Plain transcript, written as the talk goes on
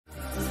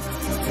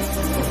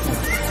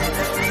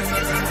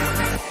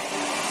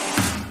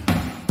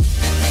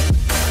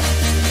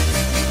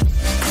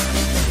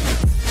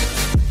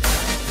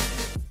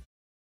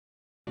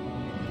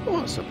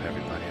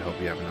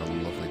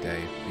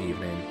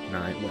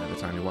whatever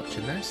time you're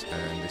watching this,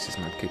 and this is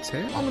Mad Kids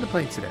here. What I'm going to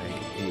play today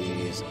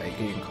is a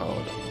game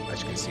called,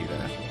 as you can see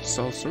there,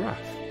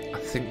 Solseraph. I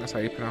think that's how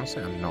you pronounce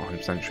it, I'm not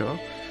 100% sure.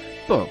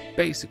 But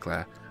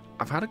basically,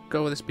 I've had a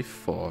go of this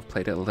before, I've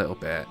played it a little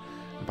bit,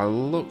 and by the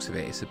looks of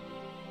it, it's a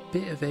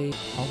bit of a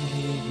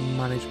omni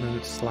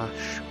management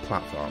slash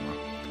platformer.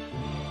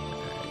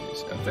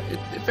 It's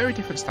a very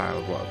different style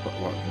of what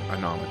I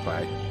normally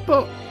play,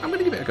 but I'm going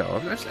to give it a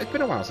go. It's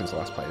been a while since I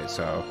last played it,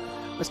 so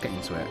let's get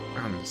into it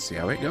and see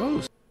how it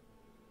goes.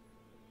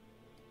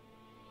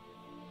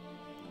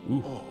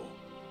 Ooh. Oh,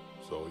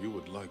 so you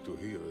would like to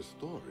hear a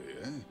story,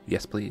 eh?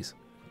 Yes, please.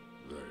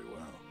 Very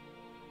well.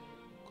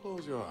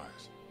 Close your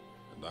eyes,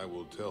 and I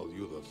will tell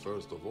you the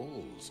first of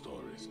all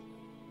stories.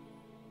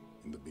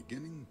 In the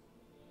beginning,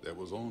 there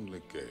was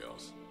only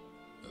chaos,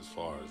 as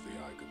far as the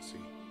eye could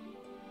see.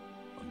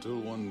 Until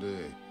one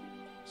day,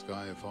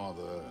 Sky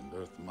Father and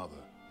Earth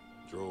Mother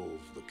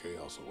drove the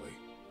chaos away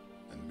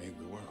and made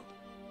the world.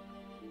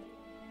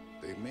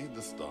 They made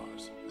the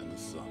stars and the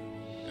sun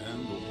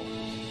and the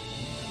waters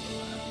and the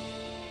land.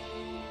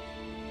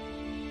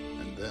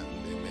 And then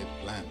they made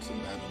plants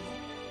and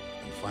animals.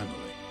 And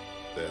finally,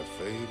 their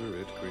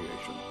favorite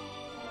creation,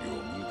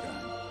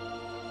 humankind.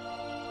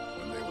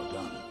 When they were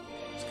done,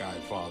 Sky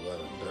Father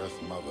and Earth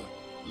Mother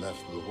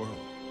left the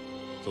world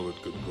so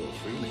it could go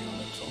freely on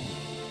its own.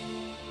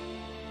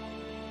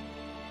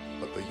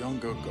 But the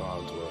younger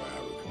gods were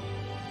arrogant,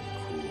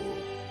 cruel.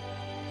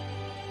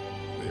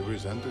 They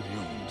resented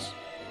humans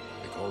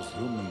because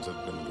humans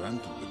had been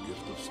granted the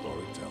gift of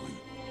storytelling,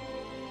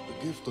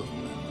 the gift of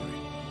memory.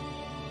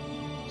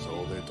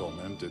 So they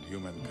tormented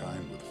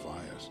humankind with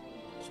fires,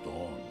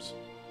 storms,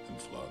 and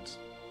floods,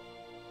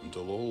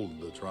 until all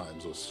the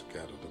tribes were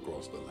scattered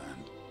across the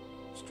land,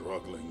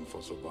 struggling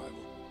for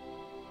survival.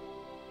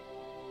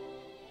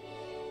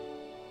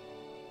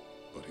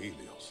 But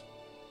Helios,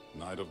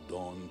 Knight of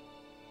Dawn,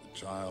 the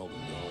child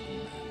god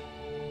man,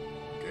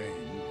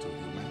 came to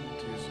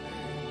humanity's aid.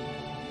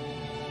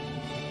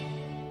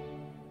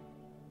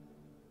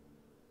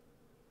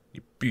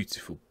 You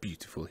beautiful,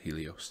 beautiful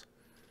Helios.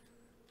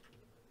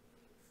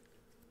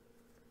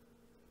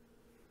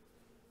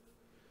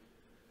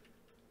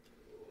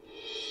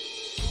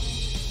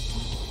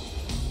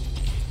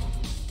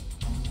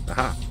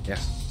 Aha,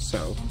 yes.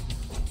 So,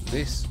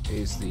 this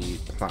is the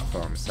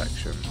platform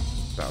section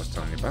that I was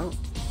telling you about.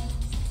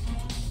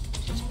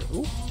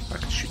 Oh, I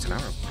can shoot an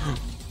arrow.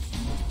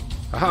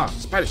 Aha,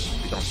 spiders,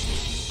 be gone.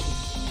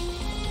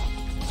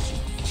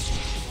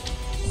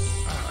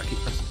 I keep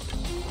pressing.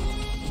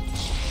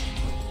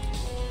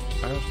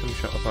 Can we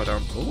shut up or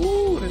down?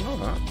 Oh, I didn't know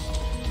that.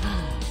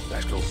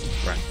 That's cool.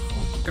 Right,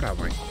 get out of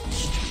my way.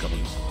 Stupid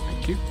goblins.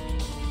 Thank you.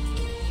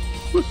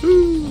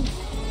 Woohoo!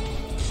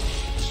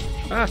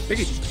 Ah,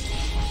 piggy.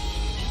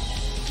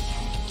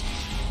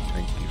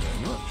 Thank you very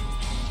much.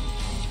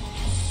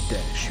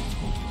 Dare shoot.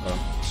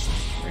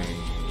 There you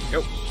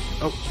go.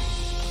 Oh,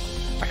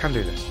 I can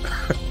do this. I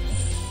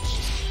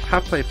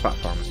have played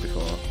platformers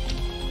before.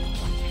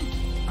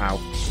 Ow.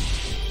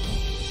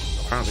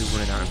 Apparently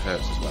running out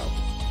hurts as well.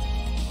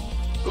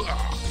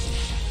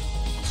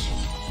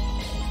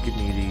 Give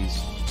me these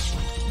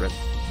red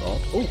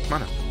orbs. Oh,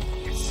 mana.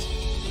 Yes.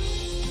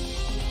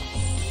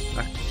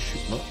 I can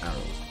shoot more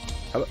arrows.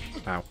 Hello.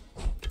 Ow.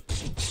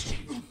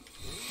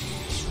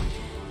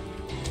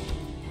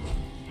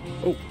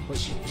 Oh,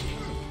 wait.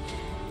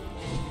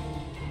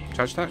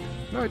 Charge attack?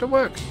 No, it don't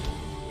work.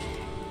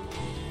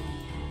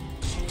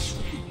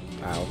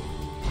 Ow.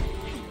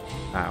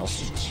 Ow.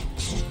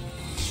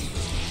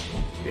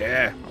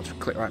 Yeah, I'll just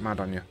click like mad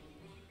on you.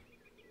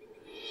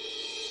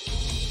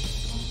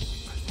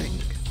 I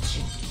think.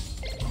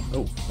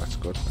 Oh, that's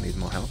good. I need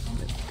more health.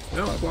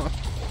 No, that's water.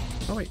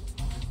 Oh, wait.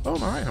 Oh,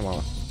 I'm alright, I'm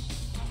water.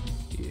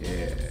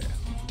 Yeah.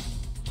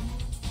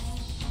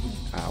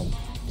 Ow.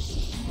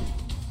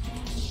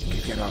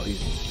 Keep getting out of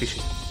these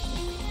fishes.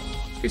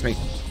 Excuse me.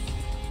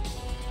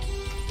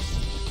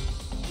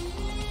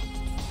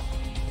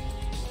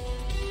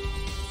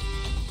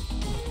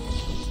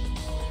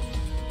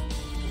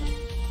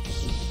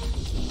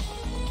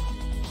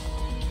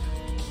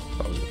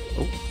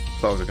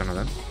 Thought I was gonna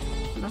then.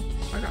 No,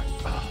 I got it.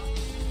 Oh.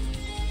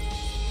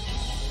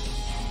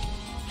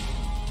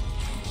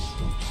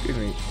 Excuse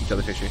me,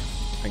 jellyfishy.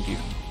 Thank you.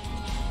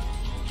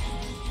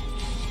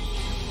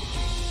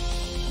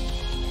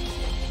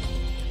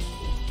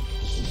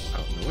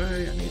 Out of the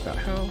way, I need that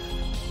health.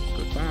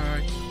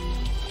 Goodbye.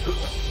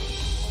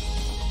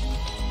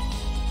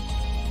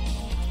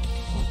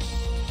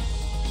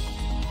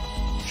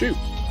 Shoot!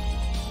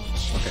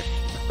 Okay.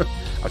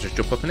 I'll just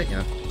jump up in it, you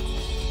know.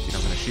 You're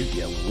not gonna shoot,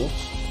 you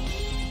wuss.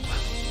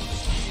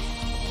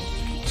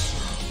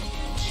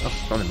 Oh,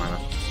 it's only mana.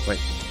 Wait.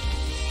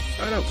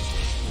 Oh no!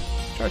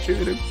 Try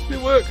shooting him. It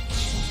didn't work!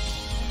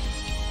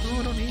 No,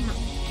 I don't need mana.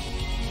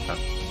 Oh.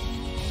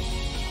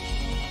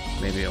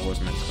 Maybe I was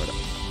meant to go down.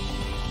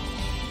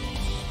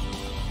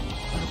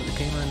 Oh, but the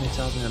game only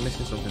tells me I'm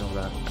missing something over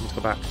there. I need to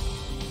go back.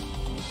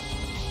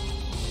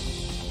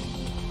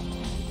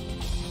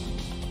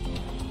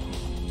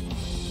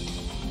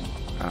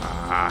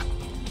 Ah.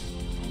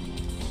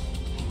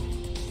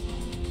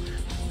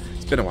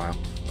 been a while.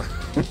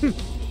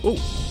 Oh!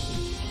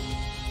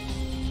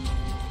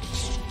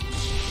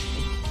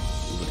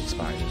 Bloody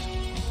spiders.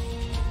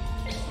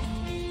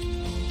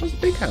 What's the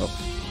big health?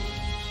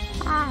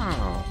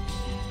 Ow!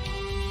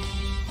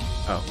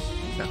 Oh,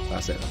 no,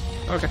 that's it then.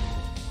 Okay.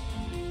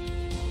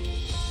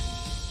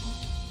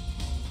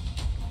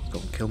 Let's go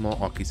and kill more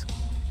orkies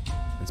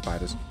and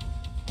spiders.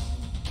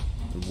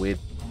 And weird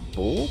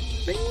ball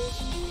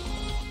things?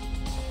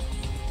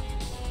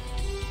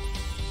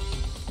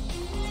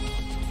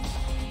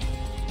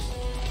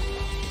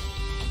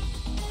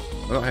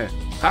 I'm not here.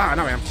 Ah,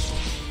 now I am.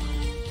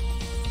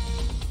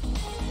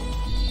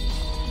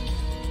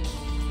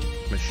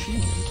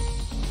 Machine?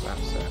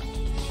 That's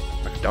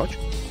I can dodge.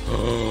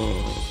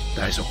 Oh,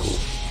 that is so cool.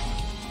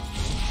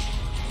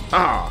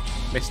 Ah,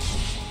 missed.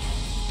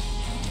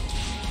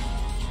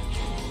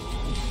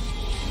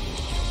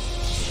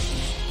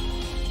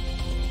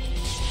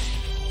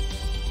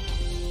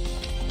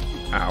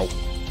 Ow.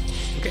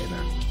 I'm getting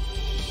there.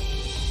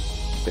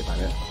 Bit by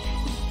bit.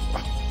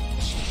 Oh.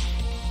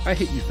 I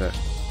hit you there.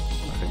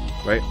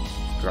 Wait,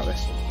 got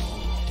this.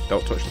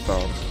 Don't touch the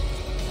thorns.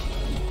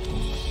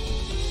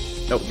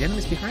 No, the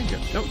enemy's behind you.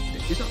 No,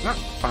 he's not that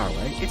far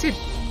away. It's him.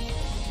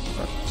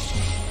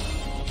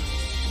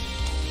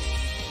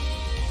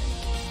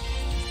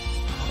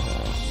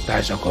 Oh, that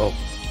is so cool.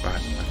 Right,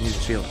 I can use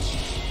a shield.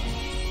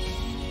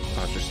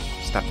 I'll just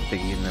stab the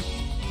piggy in them.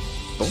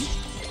 Boom.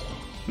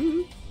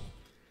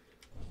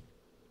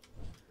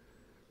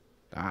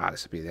 Ah,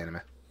 this will be the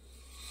enemy.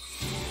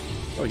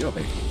 Oh, you're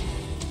big.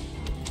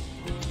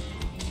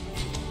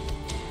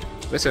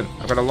 Listen,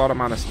 I've got a lot of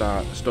mana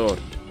stored. Stored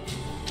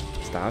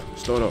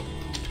up.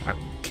 I'll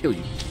kill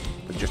you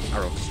with just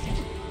arrows.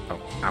 Oh,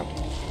 ow.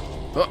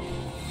 Oh.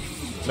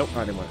 Nope,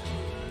 that didn't work.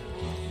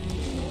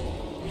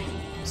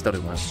 Still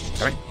didn't work.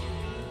 Come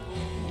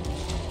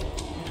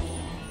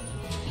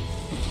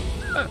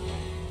on.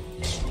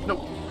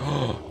 Nope.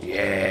 Oh,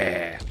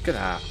 yeah. Look at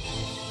that.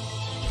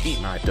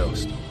 Eat my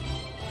dust.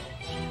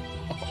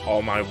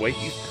 All my weight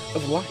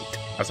of light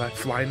as I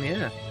fly in the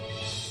air.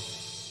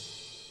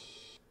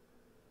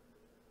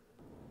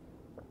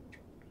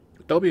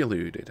 Don't be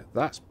eluded.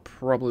 That's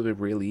probably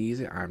really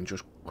easy. I'm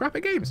just crap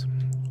at games.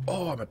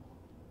 Oh, I'm a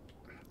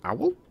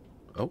owl?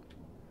 Oh.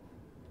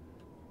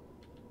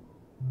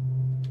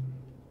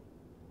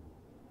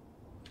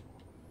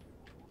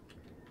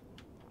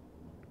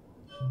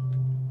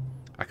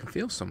 I can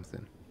feel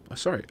something. Oh,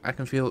 sorry, I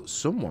can feel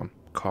someone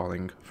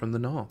calling from the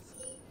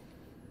north.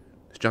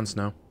 It's Jon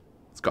Snow.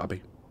 It's gotta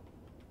be.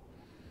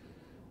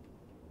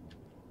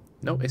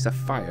 No, it's a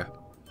fire.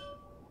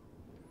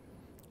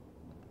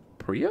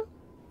 Priya?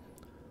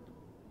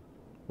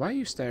 Why are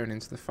you staring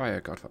into the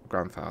fire,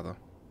 grandfather?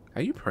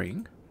 Are you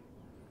praying?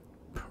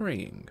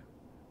 Praying?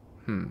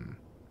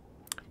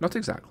 Not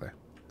exactly.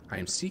 I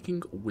am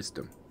seeking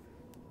wisdom.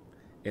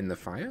 In the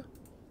fire?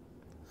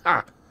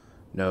 Ah!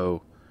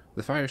 No.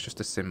 The fire is just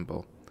a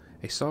symbol.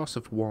 A source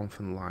of warmth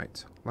and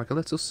light, like a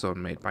little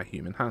sun made by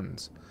human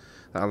hands,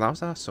 that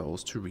allows our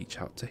souls to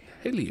reach out to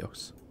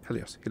Helios.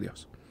 Helios.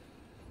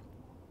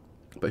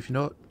 But if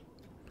you're not...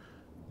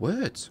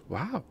 Words!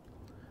 Wow!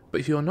 But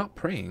if you're not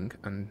praying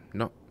and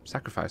not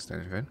sacrificed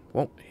anything,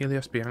 won't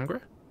Helios be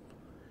angry?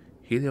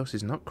 Helios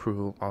is not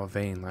cruel or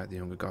vain like the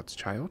younger god's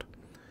child.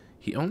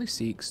 He only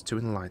seeks to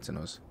enlighten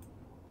us.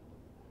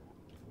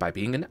 By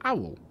being an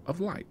owl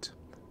of light.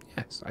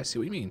 Yes, I see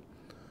what you mean.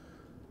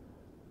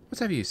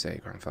 Whatever you say,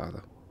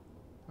 grandfather.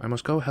 I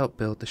must go help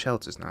build the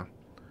shelters now.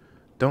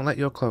 Don't let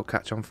your cloak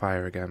catch on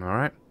fire again,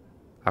 alright?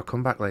 I'll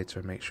come back later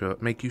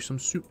and make you some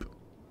soup.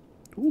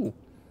 Ooh,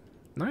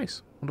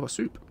 nice. Wonder what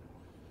soup?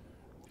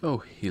 Oh,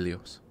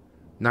 Helios,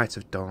 Knight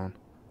of Dawn,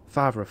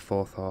 Father of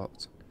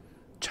Forethought,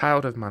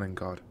 Child of Man and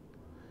God,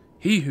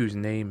 he whose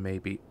name may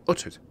be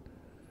uttered.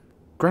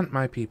 Grant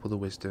my people the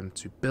wisdom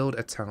to build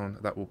a town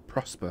that will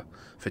prosper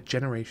for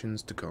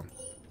generations to come.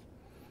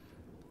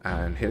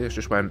 And Helios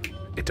just went,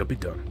 it'll be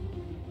done.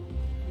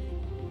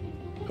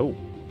 Oh.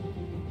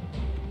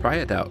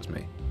 Priya doubts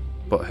me,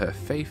 but her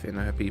faith in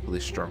her people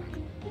is strong.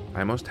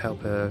 I must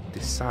help her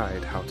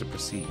decide how to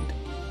proceed.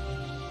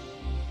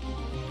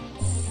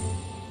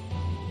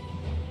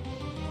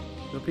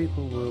 Your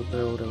people will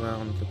build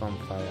around the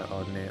bonfire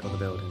or near other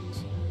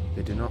buildings.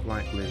 They do not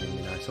like living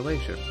in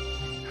isolation.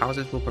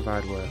 Houses will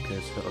provide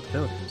workers for other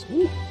buildings.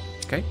 Ooh.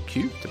 Okay,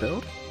 Q to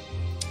build.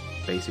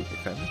 Basic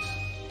defense.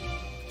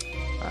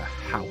 A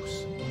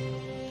house.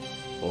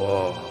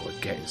 Oh,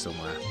 we're getting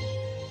somewhere.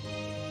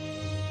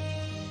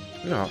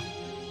 You know what?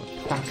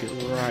 I'll plonk it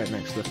right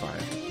next to the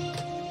fire.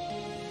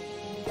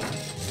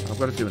 I've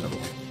got to do another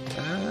one.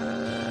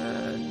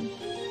 And...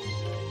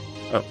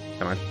 oh,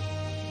 never mind.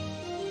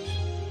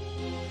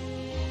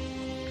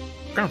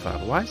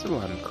 Grandfather, why is the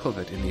land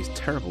covered in these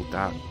terrible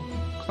dark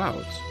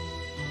clouds?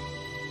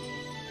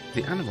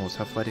 The animals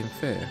have fled in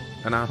fear,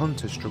 and our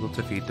hunters struggle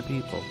to feed the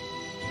people.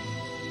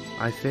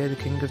 I fear the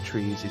King of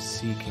Trees is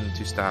seeking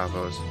to starve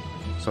us,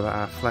 so that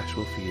our flesh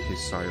will feed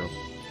his soil.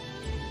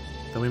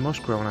 Then we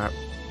must grow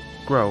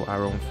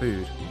our own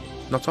food.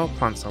 Not all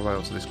plants are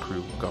loyal to this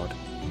cruel god.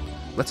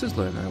 Let us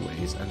learn our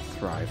ways and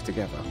thrive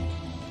together.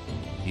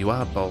 You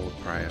are bold,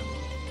 Prior.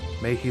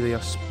 May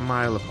Helios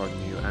smile upon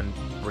you and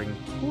bring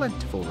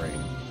plentiful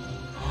rain.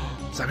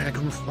 Does that mean I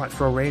can like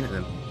throw rain at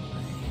them?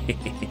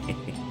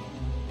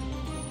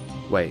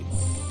 Wait.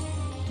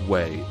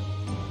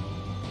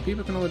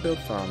 People can only build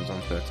farms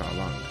on fertile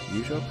land.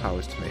 Use your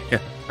powers to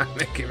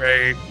make it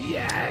rain.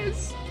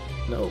 Yes!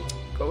 No,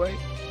 go away.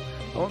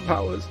 I want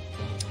powers.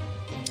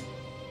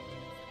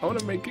 I want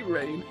to make it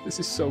rain. This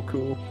is so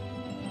cool.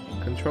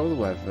 Control the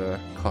weather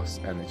costs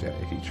energy.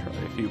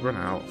 If you run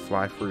out,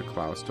 fly through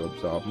clouds to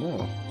absorb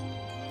more.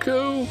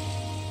 Cool!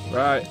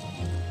 Right.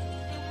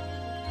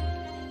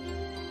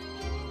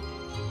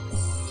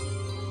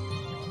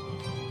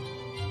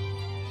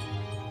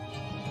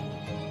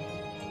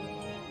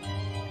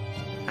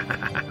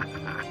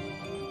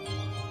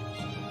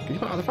 Can you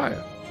put out the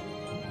fire?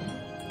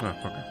 Oh,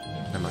 okay.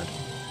 Never mind.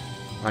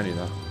 I knew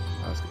that.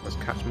 Let's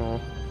catch more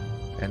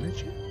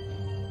energy.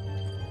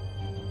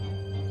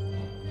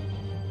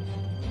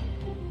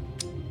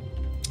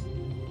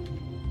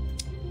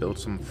 Build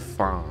some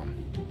farm.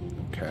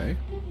 Okay.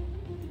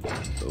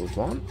 Build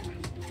 1.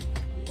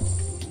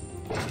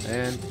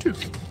 And 2.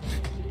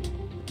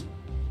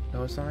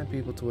 Now assign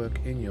people to work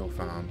in your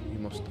farm. You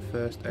must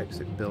first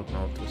exit build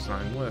mode to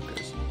assign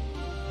workers.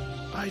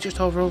 Oh, you just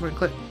hover over and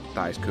click.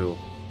 That is cool.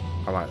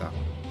 I like that.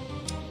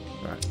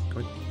 Right, can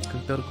we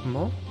build a couple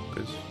more?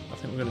 Because I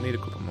think we're going to need a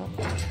couple more.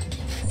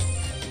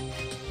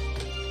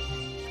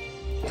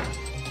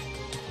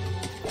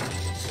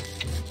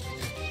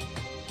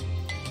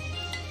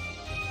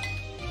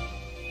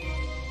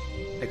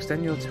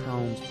 Extend your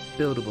town's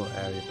buildable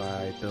area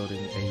by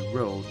building a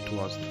road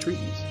towards the trees.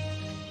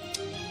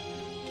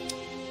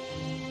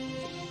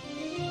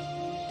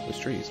 There's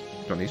trees. Do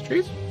you want these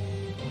trees?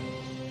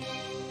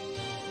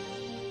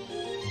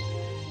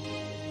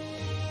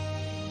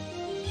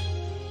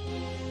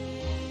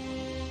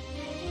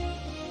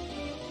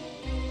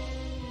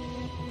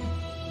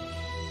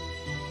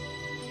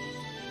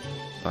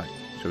 Right,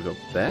 should we go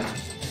there?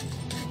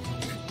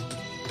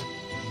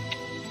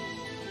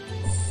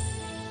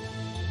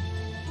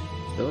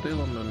 Build a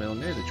lumber mill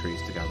near the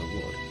trees to gather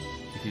wood.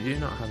 If you do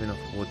not have enough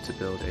wood to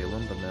build a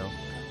lumber mill,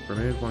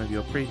 remove one of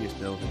your previous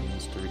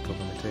buildings to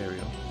recover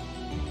material.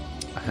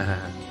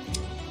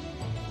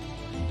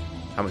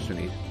 How much do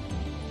we need?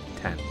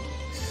 10.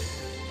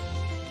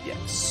 Yeah,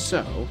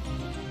 so...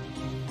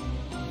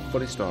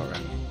 Fully store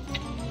it.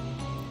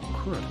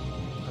 Crud.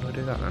 How do I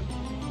do that then?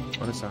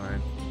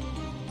 Unassign.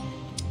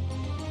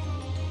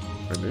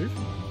 Remove?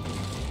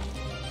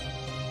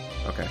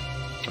 Okay.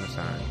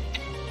 Unassign.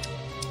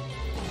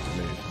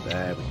 Remove.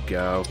 There we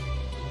go.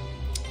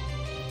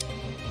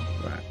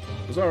 Right.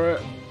 It's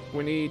alright.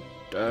 We need,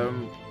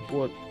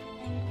 wood.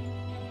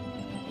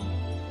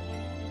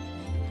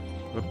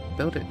 We'll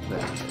build it there.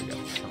 There we go.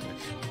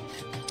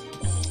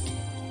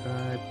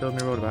 Build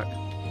me a road back.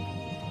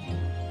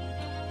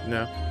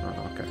 No?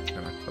 Oh, okay.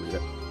 Never mind. I'll leave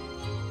it.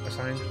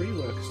 Assign 3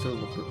 workers to the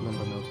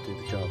lumber mill to do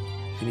the job.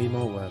 If you need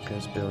more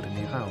workers, build a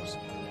new house.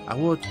 I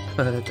would,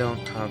 but I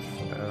don't have,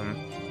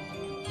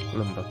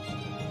 lumber.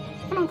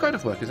 Well, I'm kind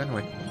of workers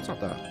anyway. It's not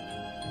that.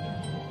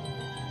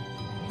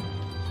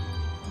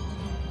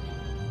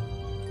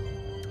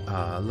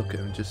 Ah, look at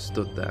him just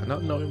stood there,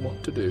 not knowing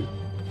what to do.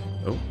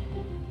 Oh.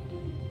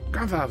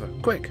 Grandfather,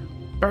 quick!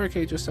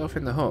 Barricade yourself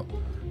in the hut.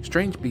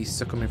 Strange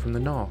beasts are coming from the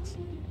north.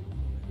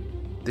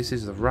 This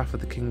is the wrath of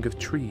the King of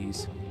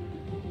Trees.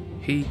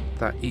 He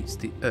that eats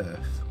the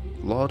earth,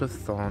 Lord of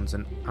Thorns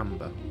and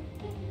Amber.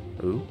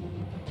 Ooh.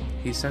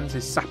 He sends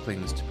his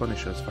saplings to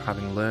punish us for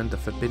having learned the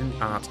forbidden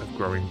art of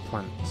growing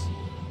plants.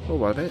 Oh,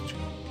 what a bitch.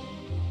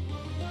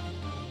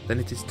 Then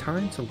it is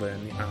time to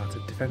learn the art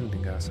of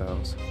defending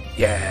ourselves.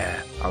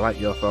 Yeah! I like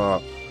your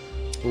thought.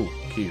 Ooh,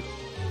 cute.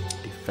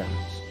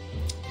 Defense.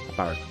 A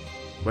barrack.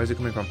 Where's it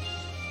coming from?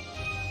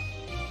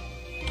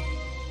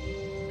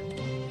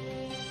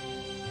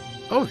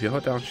 Oh, if you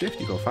hold down shift,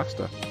 you go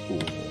faster. Ooh,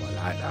 I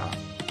like that.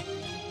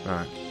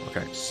 Right,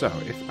 okay, so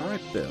if I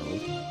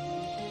build...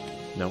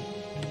 No.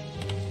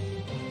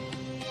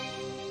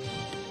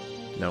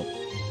 No.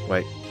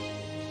 Wait.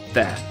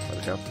 There. Let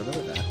me go to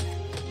there.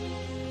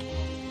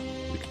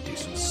 We could do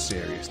some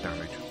serious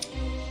damage.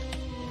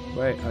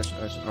 Wait, I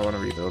want to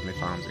rebuild my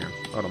farms again.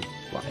 Hold on.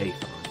 What, a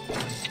farm?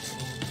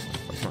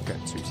 Let's not get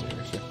too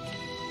serious here.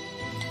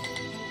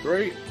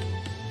 3,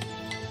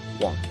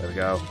 1. There we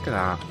go. Look at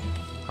that.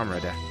 I'm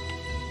ready.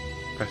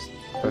 Press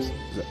Z.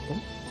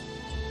 Oh.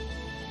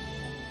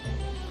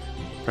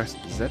 Press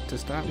Z to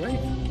start wave.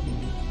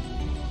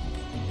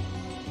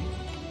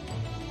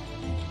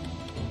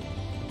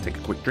 Take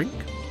a quick drink.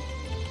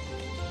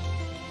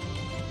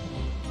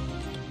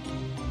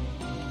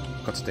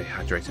 Got to stay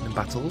hydrated in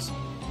battles.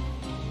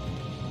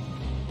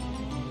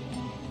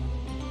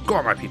 Go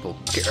on, my people.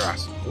 Get your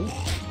ass. Ooh.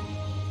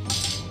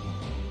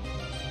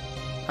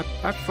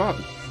 I've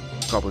fought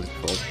goblins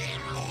before.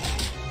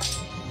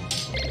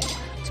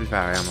 To be fair,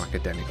 I am like a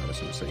demigod or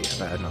something, so yeah,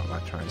 better not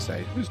like try and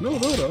say, it's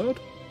not that hard.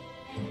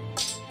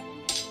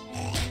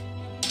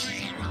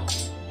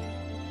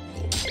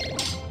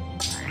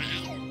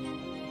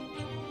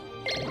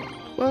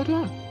 Well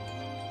done.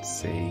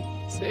 See?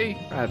 See?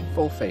 I had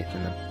full faith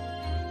in them.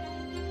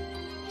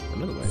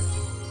 Another way.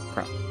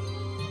 Crap.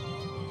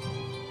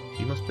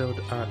 You must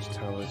build arch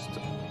towers to...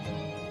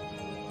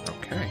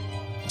 Okay.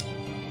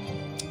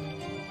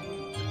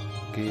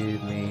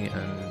 Give me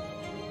an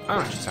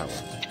arch tower.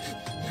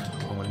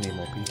 I'm going to need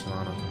more people,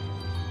 aren't I?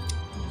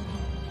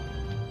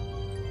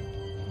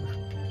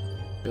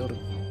 Build a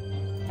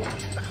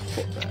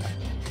foot there.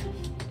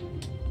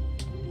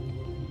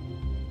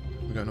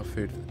 We've got enough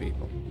food for the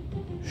people.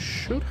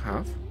 Should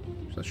have.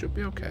 So that should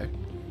be okay.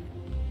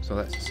 So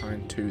let's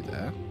assign 2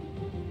 there.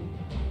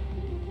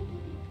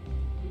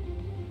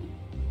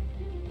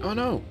 Oh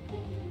no!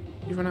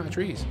 You've run out of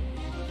trees.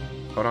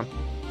 Hold on.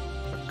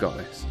 I've got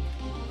this.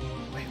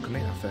 Wait, I can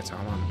make that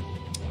fertile land.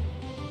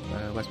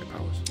 Where's my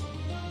powers?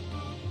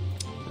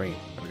 Rain.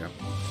 There we go.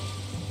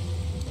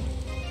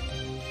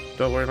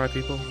 Don't worry, my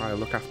people. I'll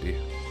look after you.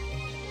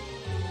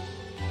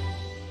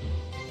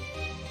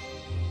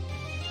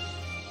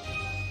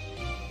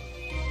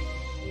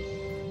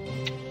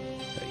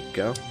 There you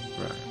go.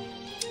 Right.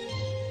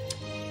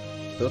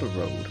 Build a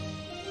road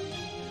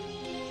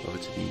over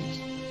to these.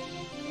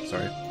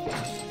 Sorry,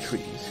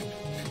 trees.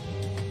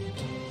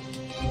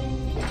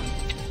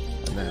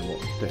 And then what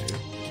we do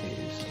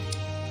is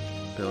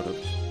build up.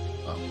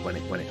 Oh, when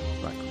it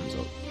like comes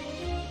up.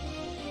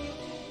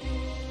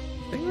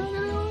 Think we're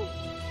gonna go?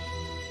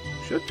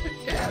 Should be.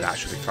 Yeah, that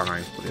should be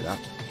fine. We'll do that.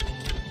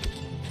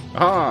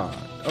 Ah,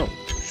 oh,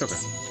 sugar.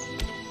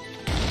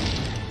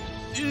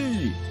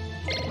 Eee.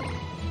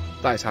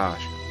 That is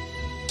harsh.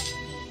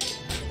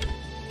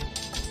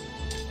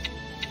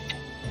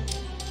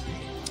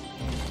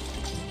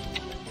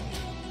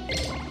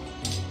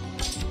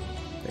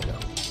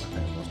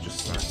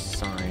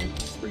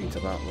 To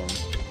that one.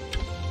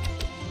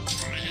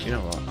 You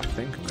know what? I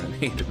think I'm going to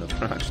need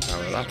another arch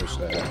tower. That was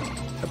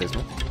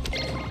abysmal.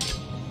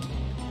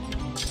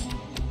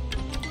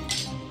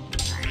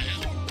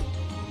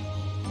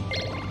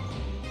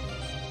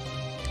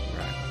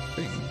 Right, I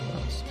think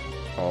that's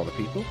all the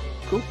people.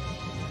 Cool.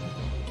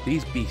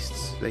 These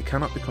beasts, they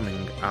cannot be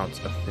coming out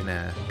of thin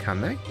air,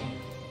 can they?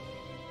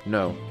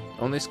 No.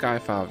 Only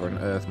Skyfather and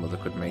Earth Mother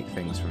could make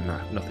things from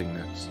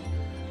nothingness.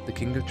 The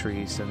King of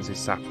Trees sends his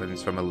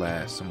saplings from a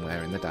lair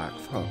somewhere in the dark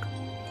fog.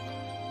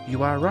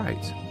 You are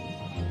right,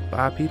 but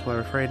our people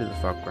are afraid of the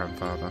fog,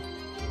 Grandfather.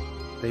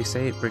 They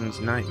say it brings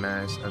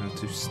nightmares, and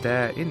to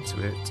stare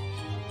into it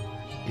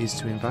is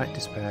to invite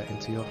despair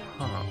into your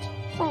heart.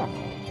 Oh.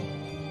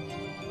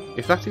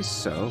 If that is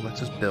so,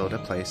 let us build a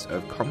place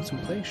of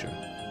contemplation.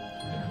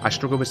 I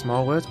struggle with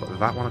small words, but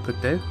that one I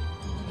could do.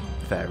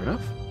 Fair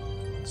enough.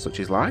 Such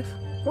is life.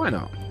 Why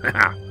not?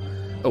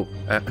 Oh,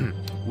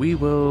 we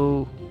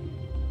will...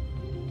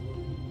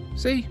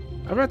 See,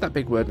 I read that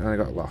big word and I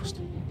got lost.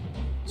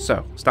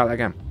 So, start that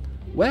again.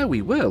 Where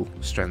we will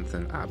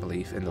strengthen our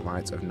belief in the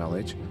light of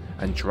knowledge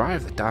and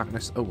drive the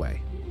darkness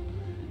away.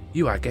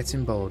 You are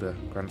getting bolder,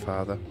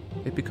 Grandfather.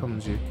 It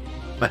becomes you.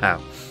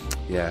 Well,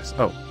 yes.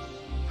 Oh,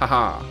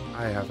 haha,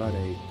 I have had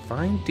a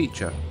fine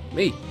teacher.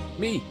 Me,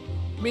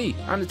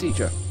 I'm the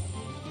teacher.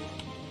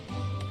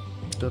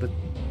 Build a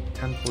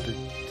temple to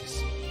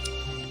this.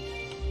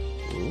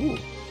 Ooh.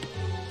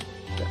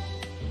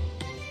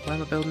 Why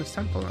am I building this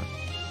temple now?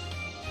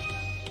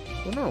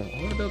 Well, no,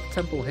 I want to build the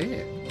temple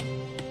here.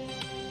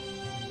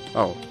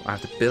 Oh, I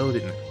have to build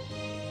it.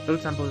 Build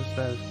a temple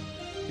upstairs.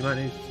 You might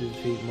need to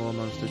defeat more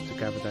monsters to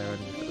gather their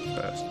energy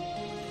first.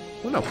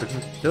 Well, no, because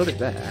we can build it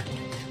there.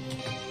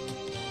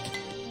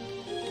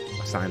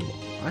 Assign one.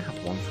 I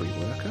have one free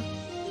worker.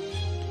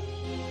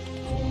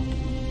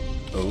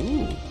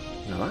 Oh,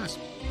 now that's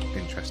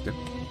interesting.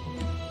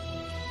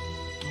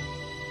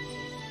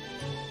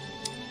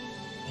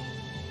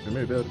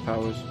 Remove build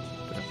powers.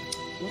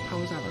 What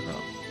powers have I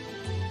got?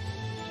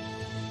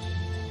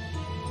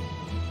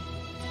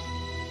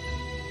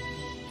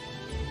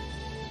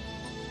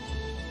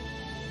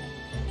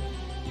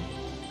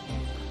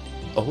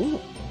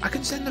 Oh, I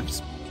can send them.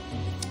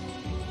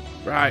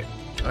 Right.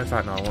 In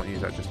fact, no, I won't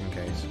use that just in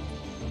case.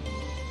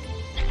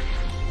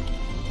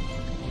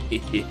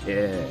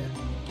 Yeah.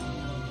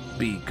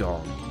 Be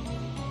gone.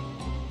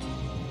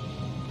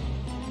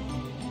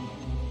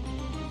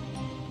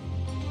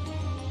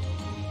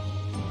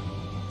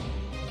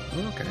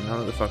 Okay, now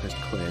that the fog has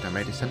cleared, I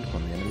may descend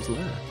upon the enemy's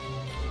lair.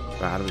 Right,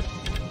 how do we...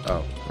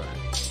 Oh,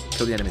 right.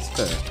 Kill the enemies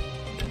first,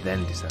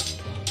 then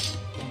descend.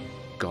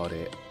 Got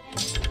it.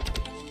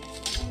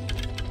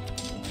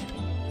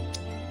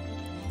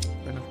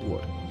 Enough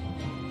wood.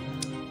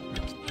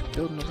 Let's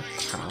build another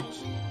house.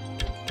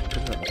 Put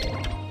another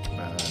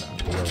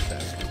road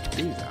there, because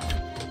these are.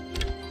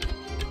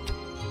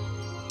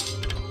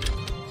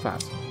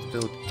 Fast. Let's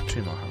build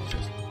 2 more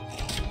houses.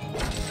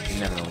 You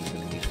never know when you're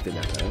going to need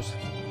stilettos.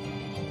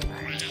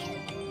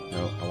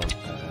 No, I want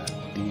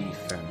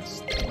defense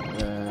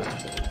there,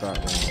 that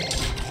one.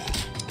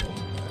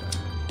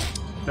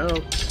 No.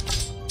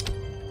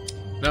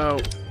 No.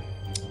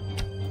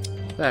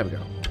 There we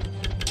go.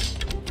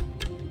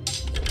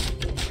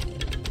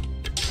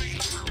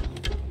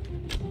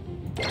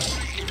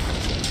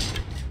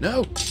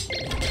 No!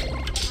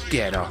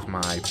 Get off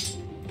my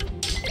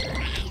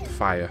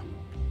fire.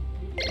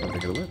 I don't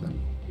think it'll work then.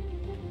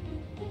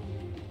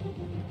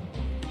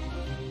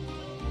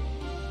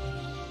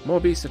 More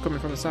beasts are coming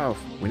from the south.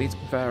 We need to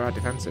prepare our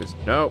defences.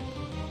 No!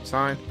 It's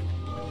fine.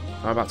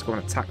 I'm about to go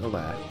and attack the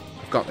lair.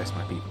 I've got this,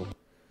 my people.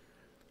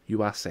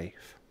 You are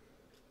safe.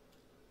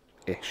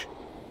 Ish.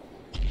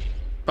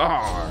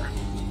 Bar!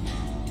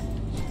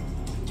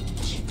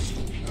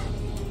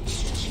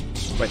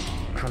 Wait,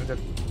 how did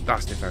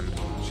that's defend?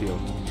 Shield.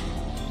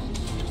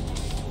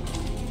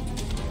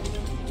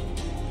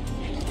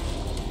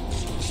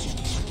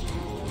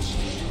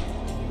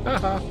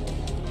 Haha!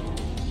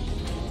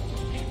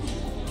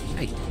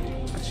 Hey,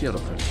 that's shield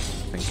up there.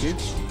 Thank you.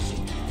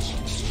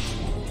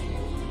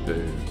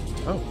 Boom.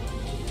 Oh.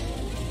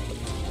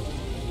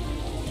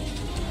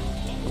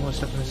 I want to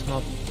step in a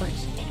small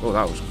place. Oh,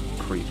 that was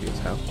creepy as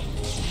hell.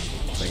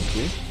 Thank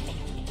you.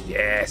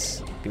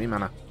 Yes! Give me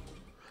mana.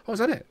 Oh, is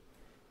that it?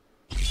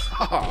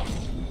 Ha!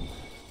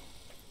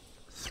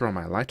 Throw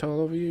my light all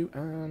over you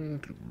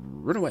and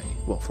run away.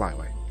 Well, fly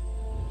away.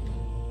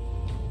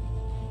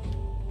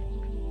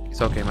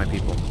 It's okay, my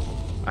people.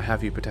 I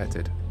have you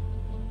protected.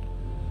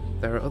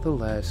 There are other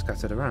lairs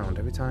scattered around.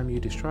 Every time you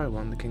destroy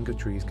one, the King of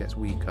Trees gets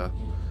weaker.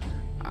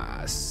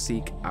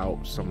 Seek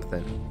out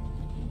something.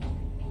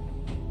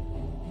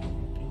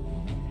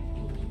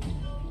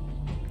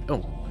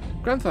 Oh,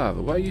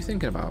 grandfather, what are you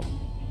thinking about?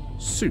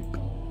 Soup.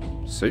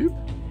 Soup?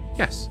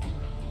 Yes.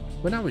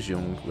 When I was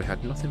young, we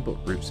had nothing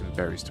but roots and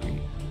berries to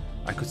eat.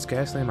 I could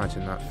scarcely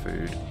imagine that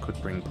food could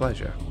bring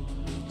pleasure.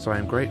 So I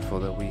am grateful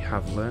that we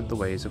have learnt the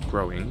ways of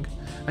growing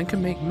and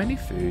can make many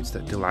foods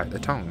that delight the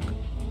tongue.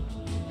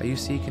 Are you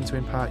seeking to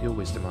impart your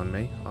wisdom on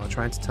me, or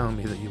trying to tell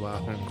me that you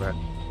are hungry?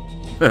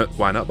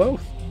 Why not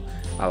both?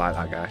 I like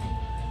that guy.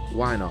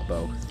 Why not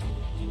both?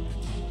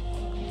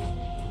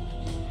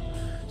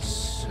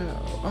 So,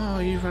 oh,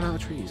 you've run out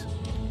of trees.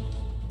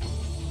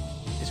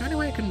 Is there any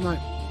way I can,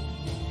 like,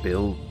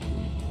 build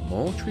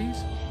more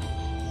trees?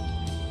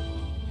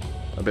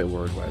 I'm a bit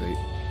worried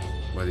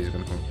where these are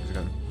going to come.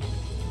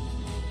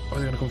 Oh,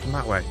 they're going to come from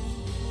that way.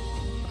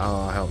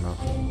 Oh, hell no.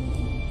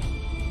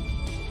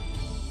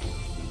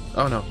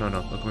 Oh, no. They're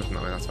coming from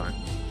that way, that's fine.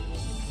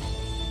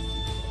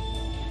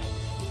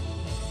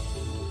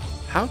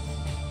 How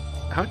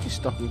do you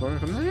stop them going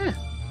from there?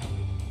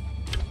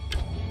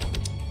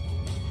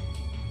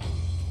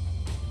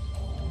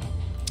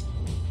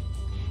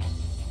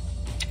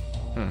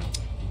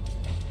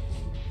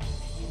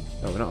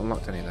 No, we're not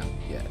unlocked any of them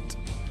yet.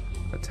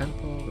 A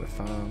temple, a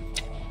farm.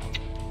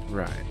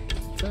 Right.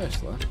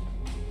 Firstly.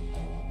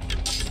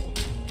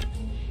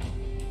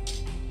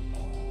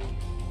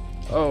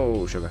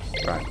 Oh, sugar.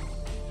 Right.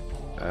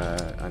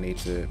 I need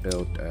to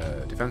build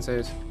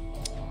defences.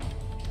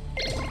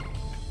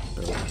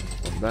 Build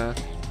one there.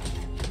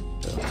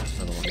 Build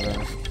another one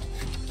there.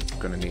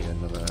 Gonna need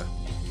another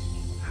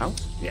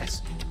house?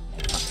 Yes.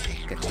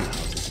 Get 2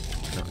 houses.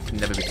 No, it can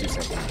never be too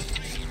safe.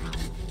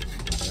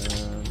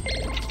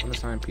 I'm gonna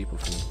assign people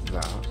from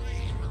that.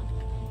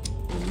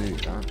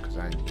 Remove that because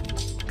I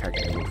can't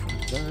get any from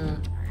there.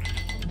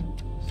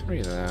 3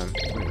 of them.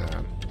 3 of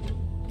them.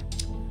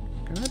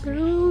 Can I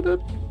build a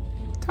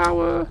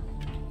tower?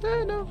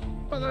 There, no.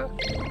 Not there.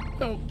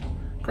 Oh,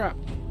 crap.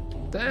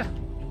 There.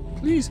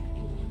 Please.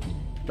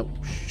 No,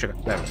 sugar.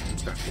 There.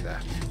 It's got to be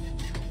there.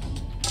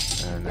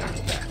 And then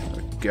there. There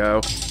we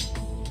go.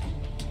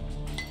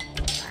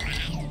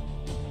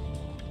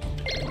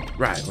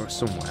 Right, we're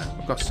somewhere.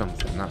 We've got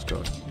something. That's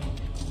good. So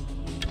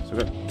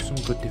we've got some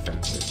good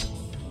defences.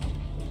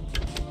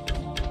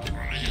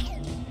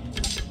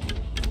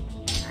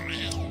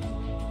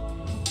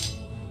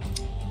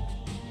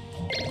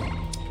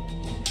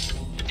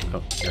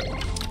 Oh, yeah.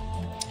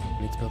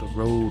 We need to build a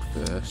road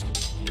first.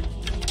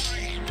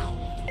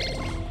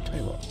 Tell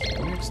you what,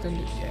 can we extend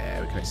it?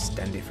 Yeah, we can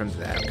extend it from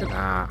there. Look at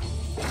that.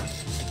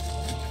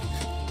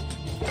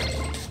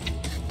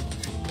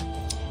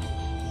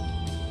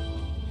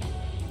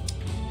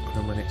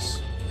 And when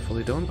it's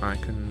fully done, I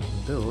can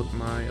build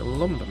my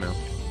lumber mill.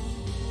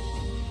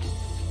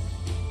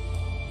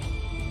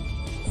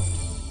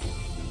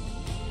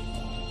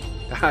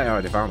 I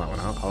already found that one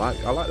out.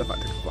 I like the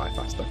fact it can fly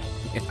faster.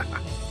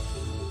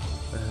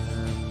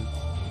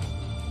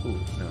 Oh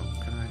no,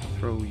 can I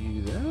throw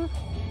you there?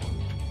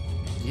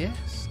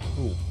 Yes.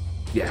 Oh,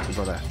 yeah, we'll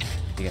go there.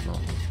 You get more.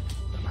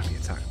 That might be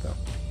attacked though.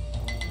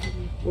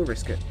 We'll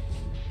risk it.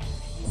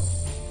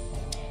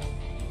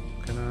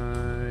 Can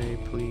I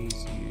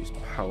please use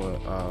power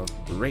of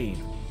rain?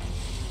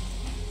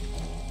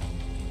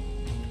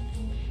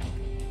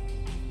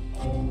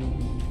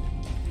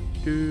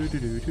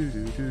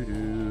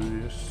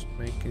 Just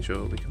making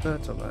sure we can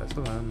fertilize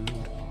the land.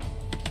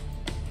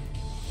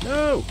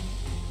 No!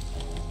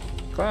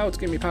 Clouds,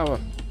 give me power.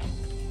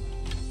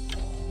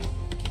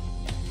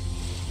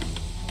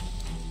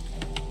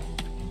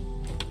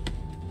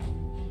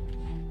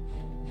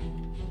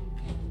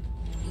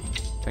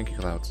 Thank you,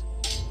 clouds.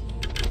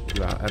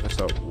 You are ever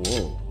so...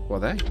 Whoa. What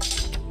are they?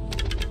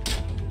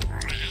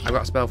 I've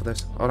got a spell for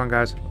this. Hold on,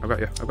 guys. I've got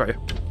you.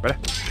 Ready?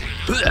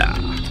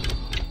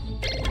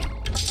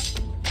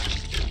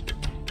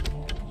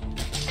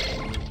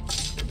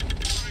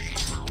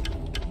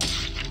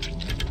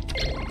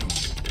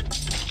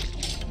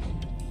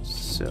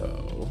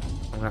 So,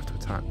 I'm gonna have to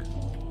attack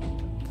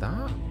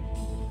that.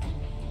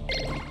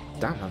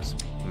 Damn, that's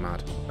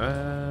mad.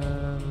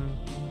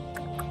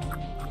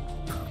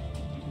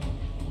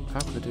 How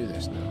could I do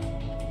this now?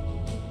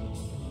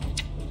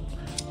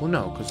 Well,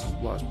 no, because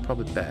what's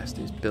probably best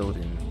is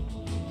building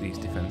these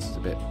defences a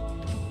bit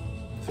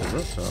further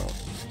up. So,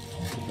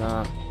 do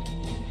that,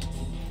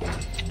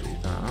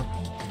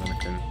 and then I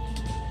can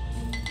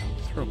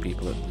throw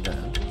people at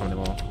them. How many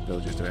more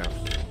villagers do we have?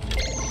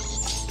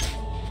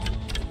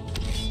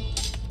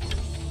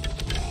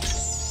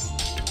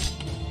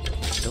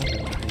 Don't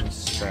think that is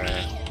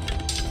spare.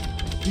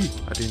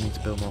 I do need to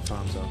build more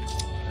farms though.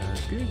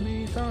 Give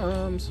me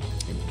farms.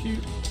 Thank you.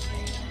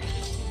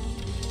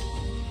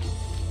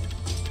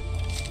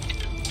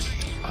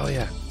 Oh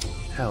yeah,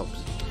 helps.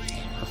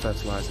 I'll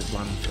fertilise this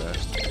land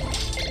first.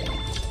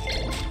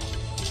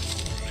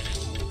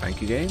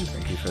 Thank you, game.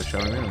 Thank you for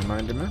showing me and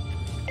reminding me.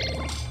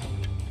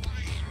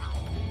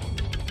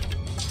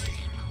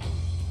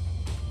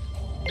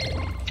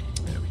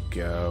 There we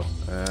go.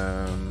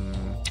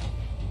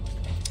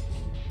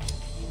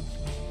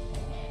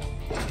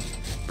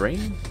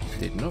 Brain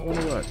did not want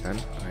to work then.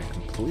 I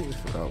completely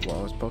forgot what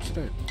I was supposed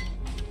to do.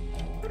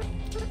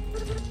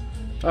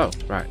 Oh,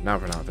 right, now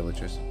I've run out of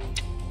villagers.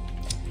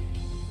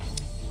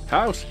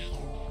 House!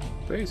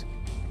 Please,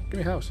 give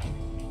me a house.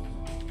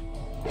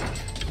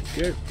 Thank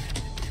you.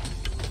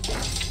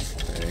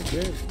 Thank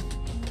you.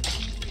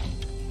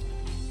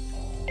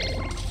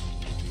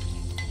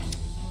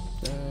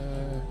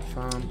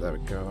 Farm, there we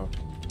go.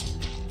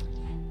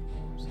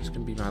 So this is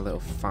going to be my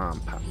little farm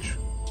patch.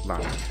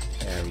 Land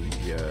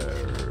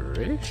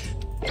area-ish.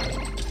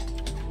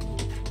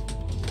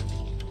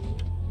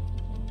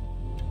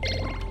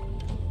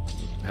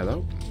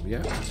 Hello?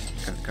 Yeah?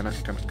 Can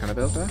I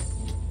build there?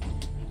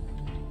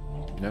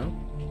 No?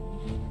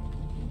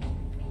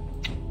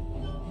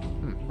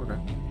 Okay.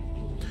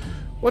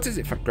 What is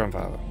it,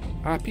 grandfather?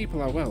 Our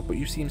people are well, but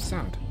you seem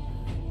sad.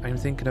 I am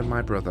thinking of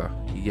my brother,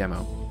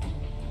 Yemo.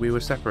 We were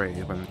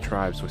separated when the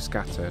tribes were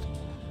scattered.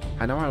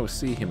 I know I will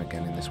see him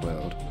again in this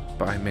world,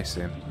 but I miss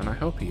him, and I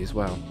hope he is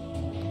well.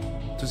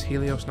 Does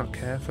Helios not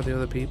care for the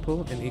other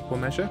people in equal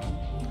measure?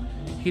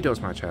 He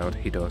does, my child,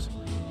 he does.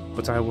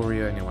 But I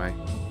worry anyway.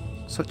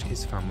 Such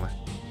is family.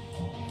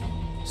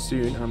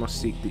 Soon I must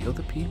seek the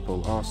other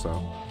people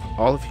also.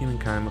 All of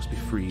humankind must be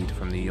freed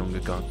from the younger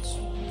gods.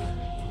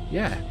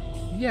 Yeah,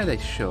 they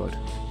should.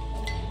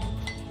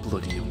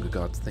 Bloody younger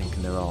gods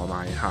thinking they're all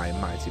high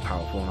and mighty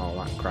powerful and all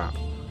that crap.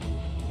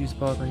 Do you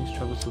suppose I need to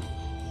travel to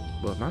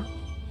World Map?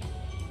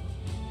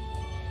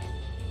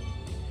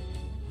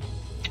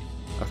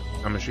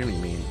 I'm assuming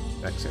you mean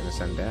exit and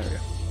ascend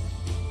area.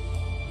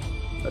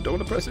 I don't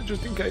want to press it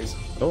just in case.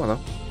 Oh, hello.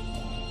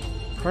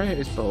 Freya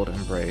is bold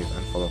and brave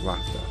and full of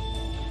laughter.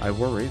 I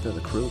worry that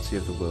the cruelty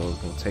of the world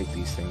will take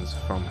these things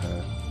from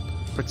her.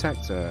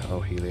 Protect her, O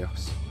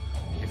Helios,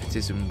 if it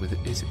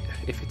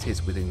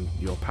is within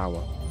your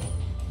power.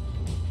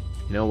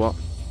 You know what?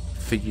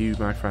 For you,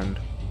 my friend,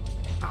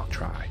 I'll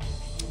try.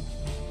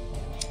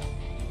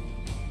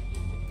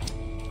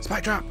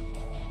 Spike trap!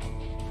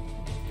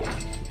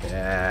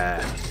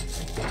 Yeah.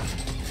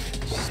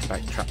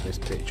 Spike trap this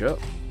bitch up.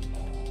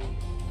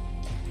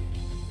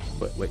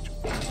 Which?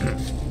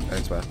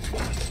 That's where.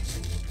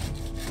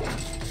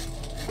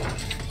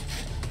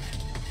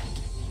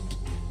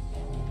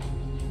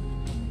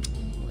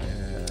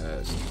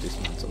 Let's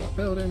dismantle that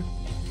building.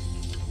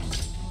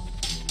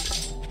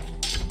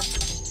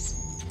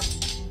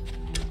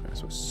 Okay,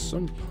 so at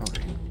some point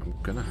I'm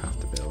gonna have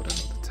to build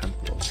another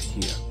temple over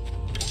here,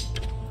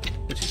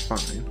 which is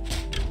fine.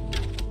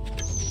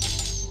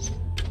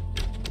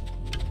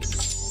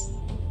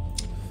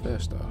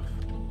 First off,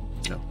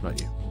 no, not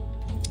you.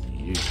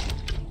 You.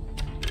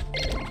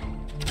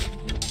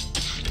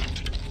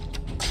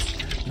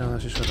 No,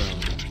 that's just for the...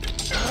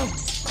 Oh,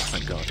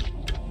 thank God.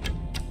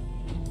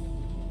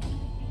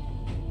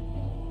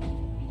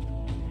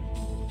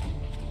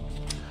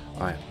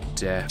 I am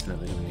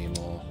definitely going to need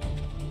more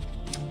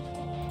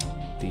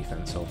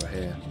defense over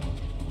here.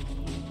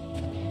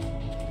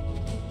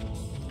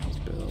 Let's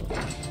build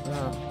that.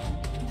 That.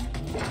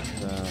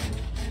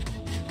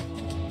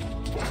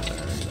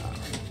 And that.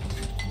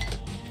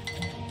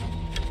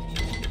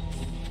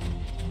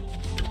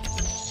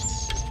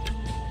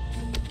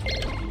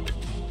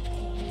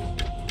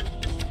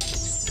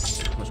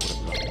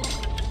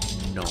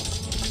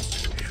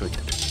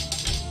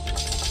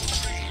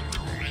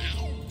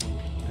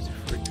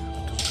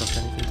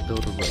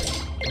 Build a road.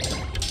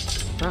 Okay.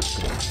 That's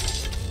good.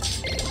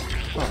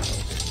 But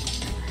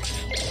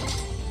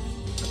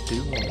I do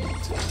want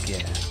to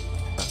get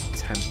that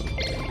temple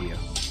over here.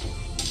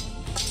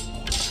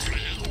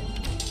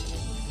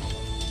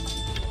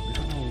 We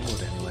don't know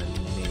wood anywhere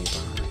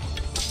nearby.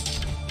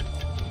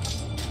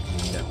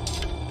 No.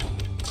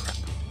 Crap.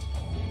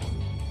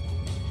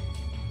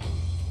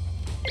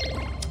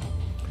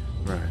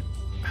 Right.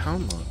 How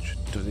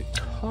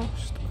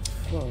cost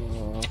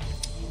for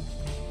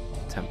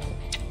temple?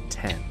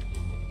 10.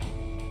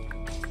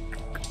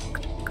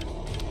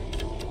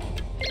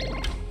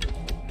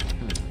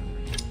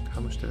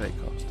 How much do they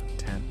cost?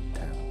 10.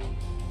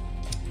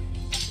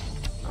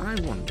 I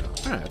wonder.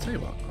 Alright, I'll tell you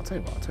what.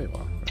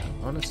 Right.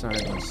 On a sign.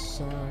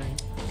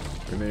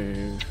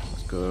 Remove.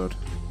 That's good.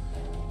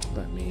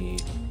 Let me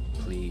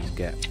please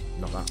get,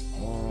 not that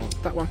one,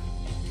 that one.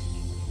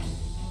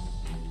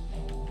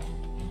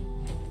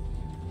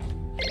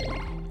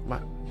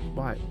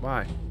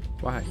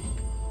 Why?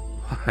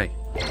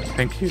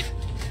 Thank you.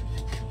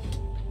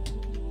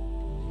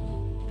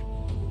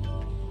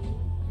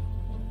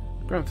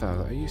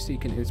 Grandfather, are you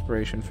seeking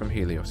inspiration from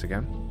Helios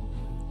again?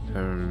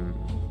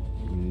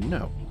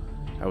 No.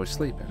 I was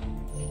sleeping.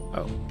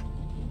 Oh.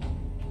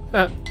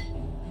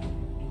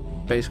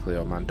 Basically,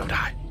 old man, don't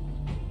die.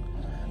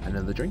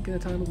 Another drink in a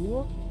time of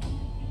war?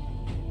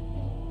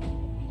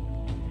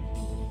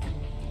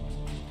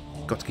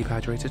 Got to keep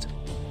hydrated.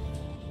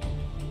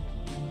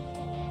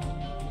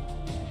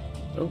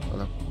 Oh,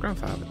 hello.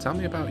 Grandfather, tell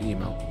me about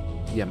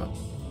Yemo.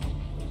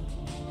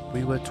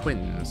 We were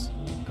twins,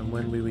 and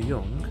when we were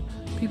young,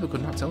 people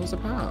could not tell us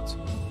apart.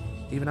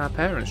 Even our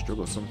parents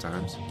struggled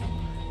sometimes.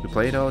 We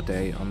played all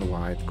day on the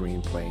wide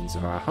green plains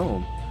of our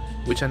home,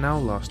 which are now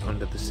lost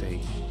under the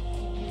sea.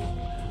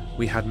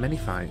 We had many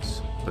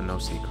fights, but no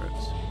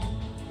secrets.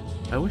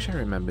 I wish I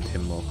remembered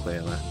him more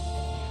clearly.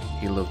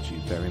 He loved you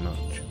very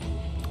much.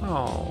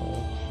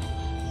 Oh,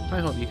 I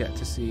hope you get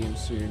to see him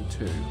soon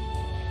too.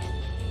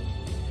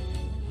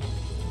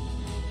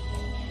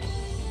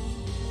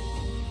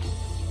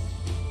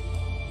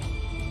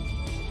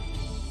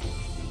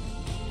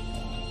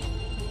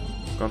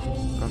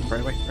 Gone,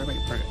 right away.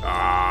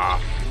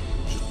 Ah,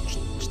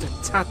 just a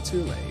tad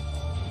too late.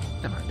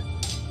 Never mind.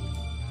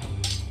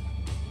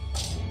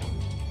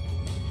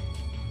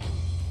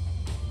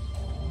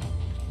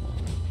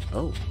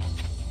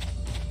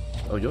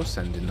 Oh, you're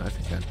sending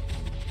everything.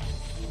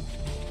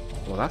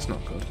 Well, that's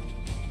not good.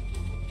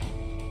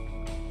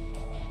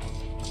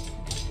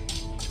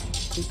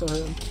 Please don't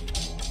hurt him.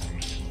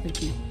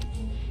 Thank you.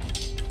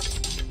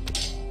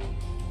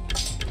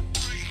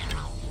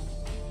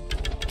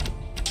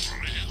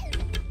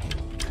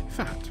 In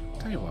fact,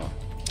 tell you what,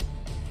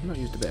 I've not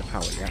used a bit of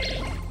power yet.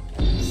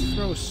 Let's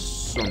throw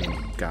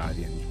some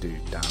guardian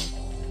dude down.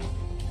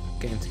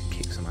 Get him to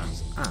kick some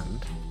ass,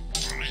 and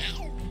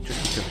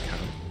just because I can.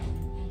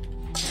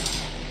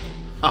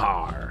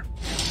 Arr!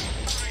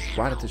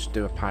 Why did I just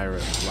do a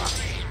pirate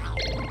laugh?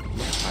 I'm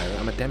not a pirate,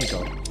 I'm a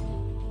demigod.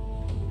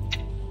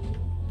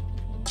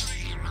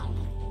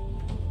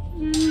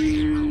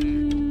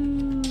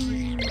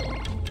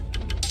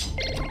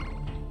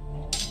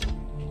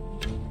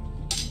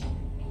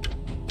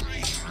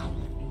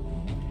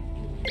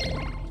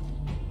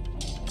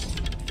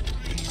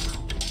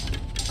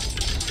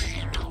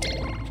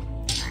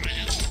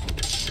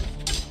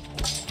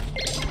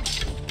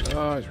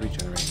 Oh, it's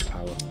regenerating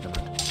power. Never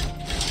mind.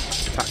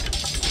 Attack.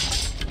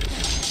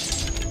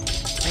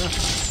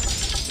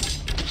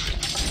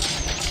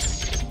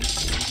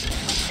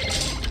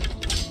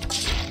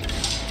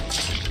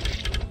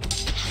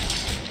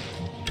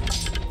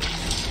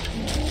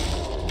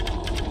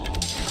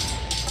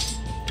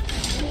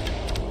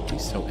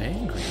 He's so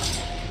angry.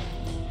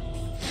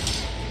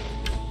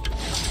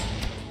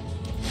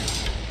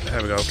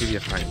 There we go. I'll give you a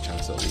fighting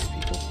chance at these people.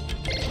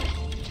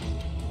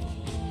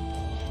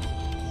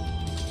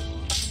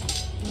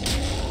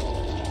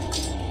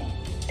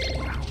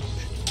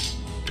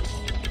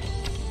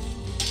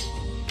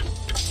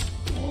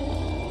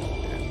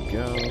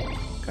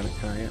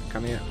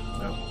 Come here.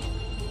 No.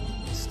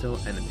 It's still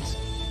enemies.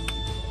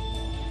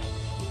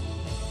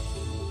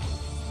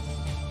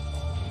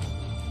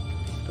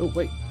 Oh,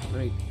 wait.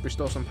 Let me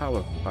restore some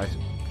power by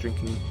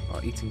drinking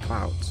or eating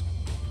clouds.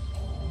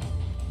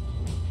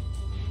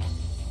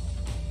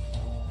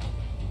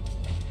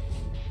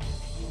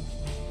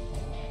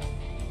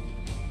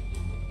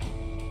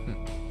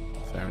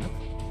 Fair enough.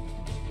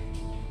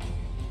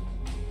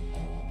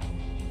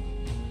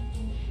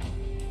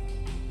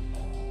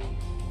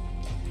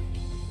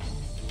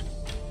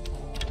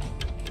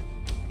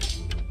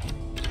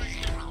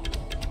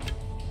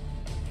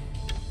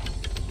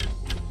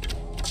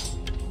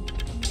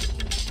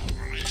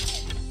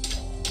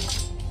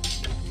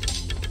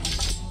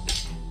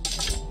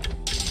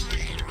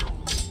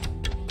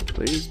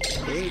 Please.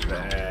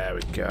 There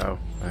we go.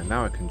 Right,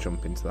 now I can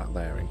jump into that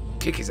lair and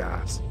kick his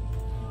ass.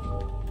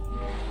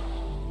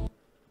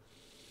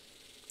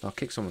 I'll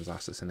kick someone's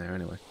ass that's in there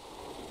anyway.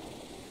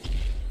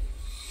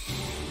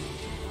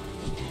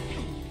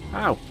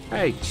 Ow!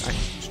 Hey! I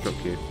struck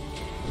you.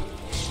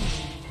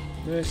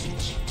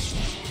 This.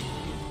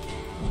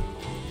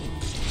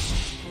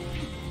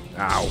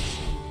 Ow!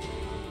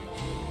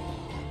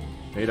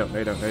 No you don't.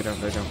 Damn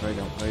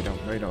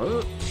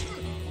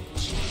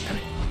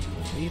it.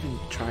 I even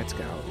tried to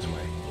get out of his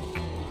way.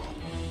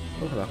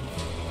 Oh, hello.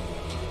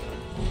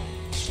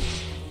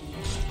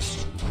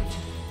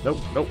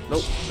 Nope.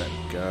 Let me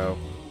go.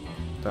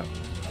 That.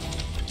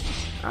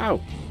 Ow!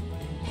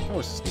 That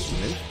was a sneaky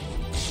move.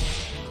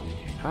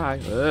 Hi.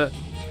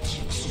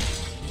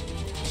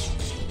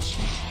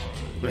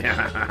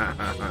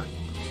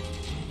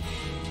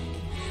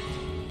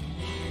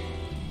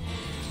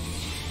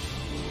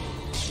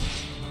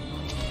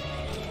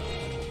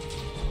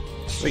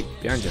 Wait,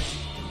 behind you.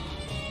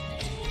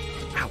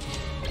 Ow.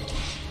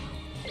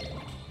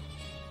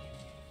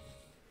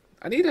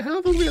 I need a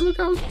health upgrade. Look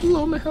how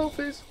low my health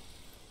is.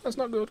 That's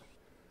not good.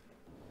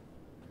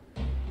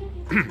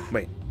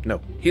 Wait,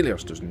 no.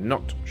 Helios does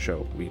not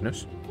show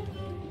weakness.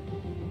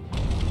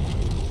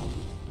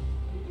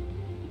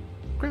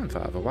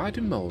 Grandfather, why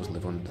do moles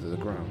live under the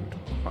ground?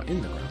 Or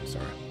in the ground,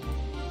 sorry.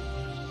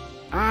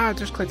 Ah, I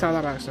just clicked out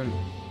that accent.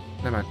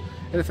 Never mind.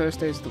 In the first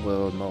days of the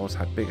world, moles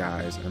had big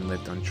eyes and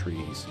lived on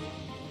trees,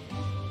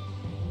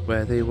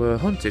 where they were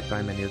hunted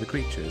by many other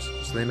creatures,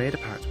 so they made a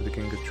pact with the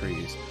king of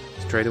trees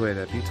to trade away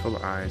their beautiful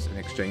eyes in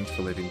exchange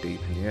for living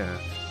deep in the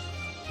earth,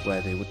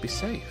 where they would be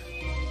safe.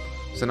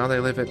 So now they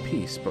live at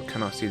peace but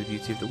cannot see the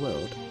beauty of the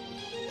world.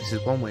 This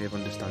is one way of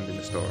understanding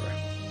the story.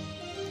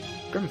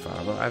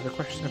 Grandfather, I have a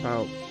question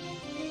about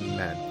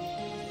men.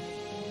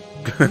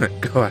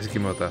 Go ask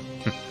your mother.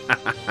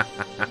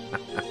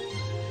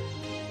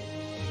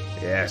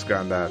 Yes,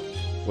 Grandad.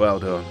 Well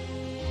done.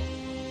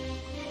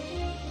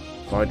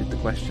 Avoided the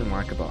question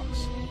like a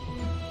boss.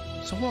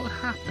 So what would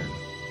happen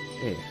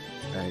if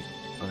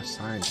on a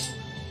side,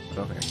 I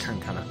don't think I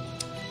can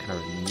I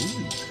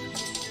remove?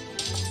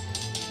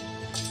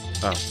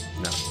 Oh,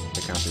 no,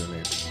 they can't be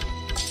removed.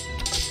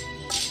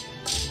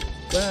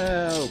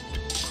 Well,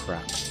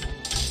 crap.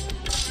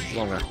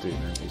 What I'm going to have to do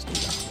now is do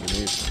that.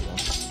 Remove that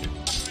one.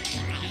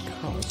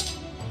 Because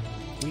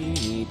we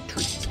need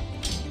treats.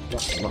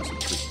 Lots and lots of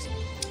treats.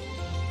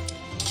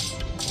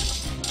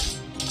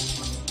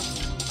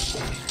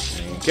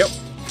 Thank you.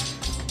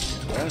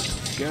 Well,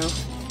 let's go.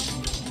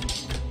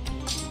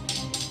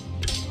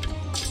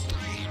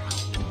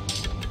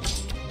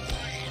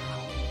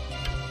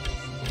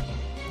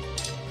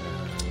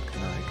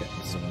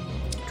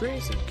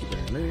 Trees, thank you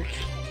very much.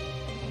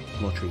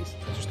 More trees.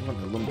 I just want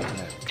the lumber. There we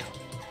go.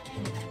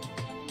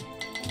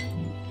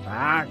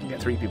 Ah, I can get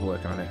 3 people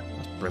working on it.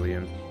 That's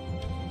brilliant.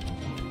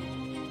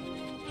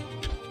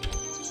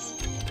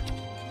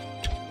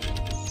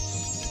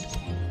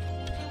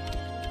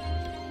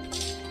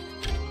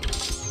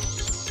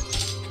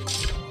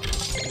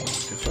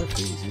 Just so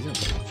please, he's not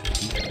got much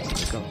defense.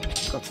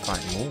 He's got to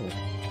fight more.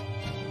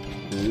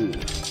 Ooh.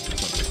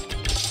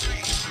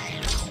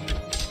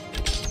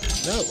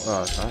 No,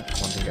 oh, that's right.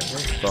 One didn't get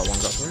through. But one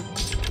got through.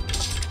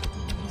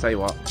 Tell you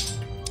what,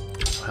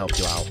 I'll help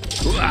you out.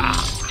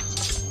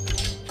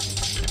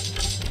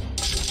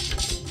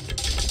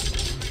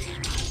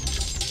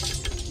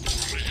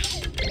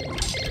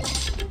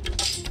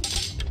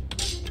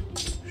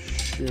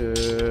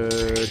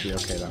 Should be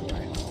okay that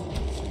way.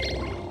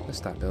 Let's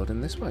start building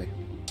this way.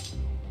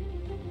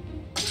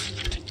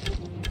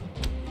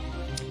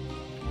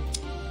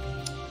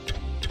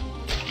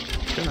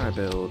 Can I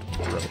build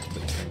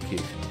relatively? Thank you.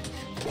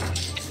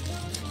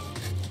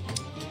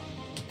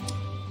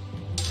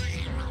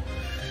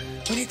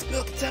 We need to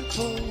build a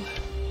temple!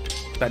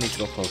 But I need to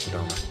go closer,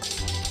 don't I?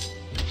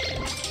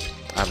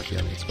 I have a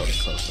feeling I need to go a bit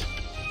closer.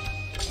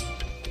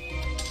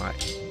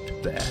 Right,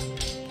 there.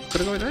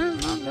 Could I go there?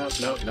 No,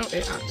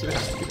 it actually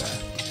has to be there.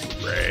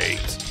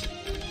 Great!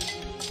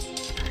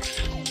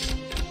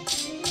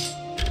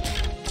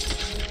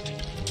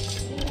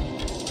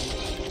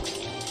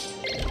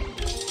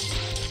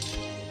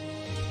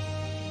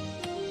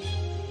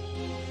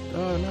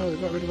 Oh no, they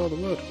got rid of all the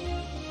wood.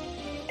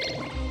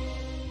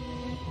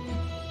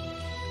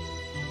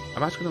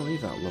 I'm actually going to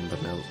leave that lumber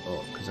mill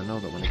up, because I know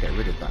that when I get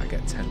rid of that I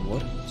get 10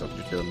 wood, so I can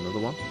just build another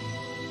one,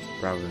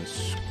 rather than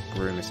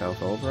screwing myself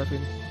over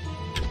every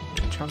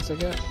chance I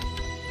get.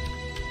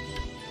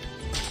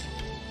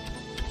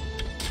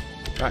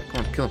 Right,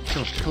 come on, kill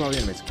all the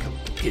enemies,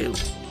 kill.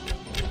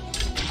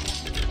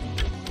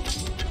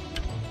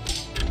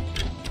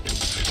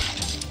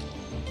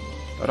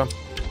 I don't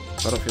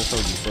feel so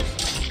useless.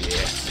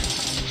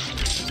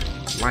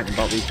 Yes. Lightning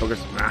bolt these buggers.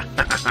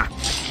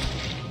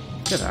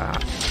 Look at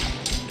that.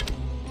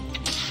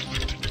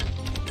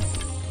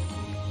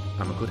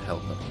 I'm a good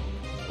helper.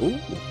 Ooh,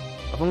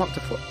 I've unlocked a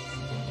foot.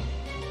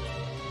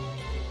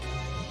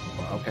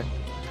 Well, okay.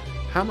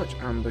 How much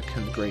amber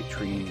can the great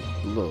tree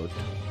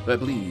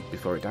bleed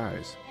before it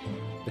dies?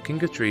 The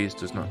king of trees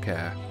does not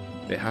care.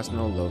 It has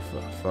no love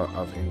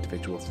of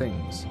individual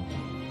things.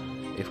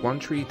 If one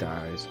tree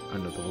dies,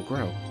 another will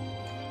grow.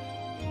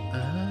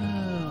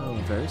 Oh,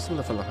 very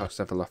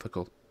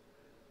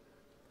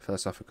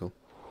philosophical.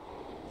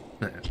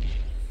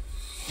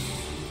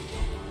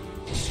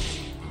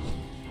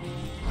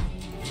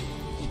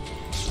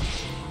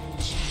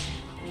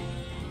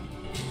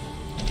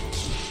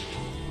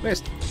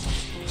 Missed.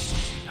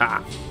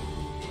 Ha!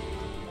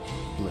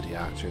 Bloody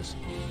archers.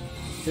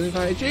 Who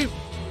invited you?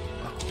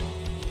 Oh.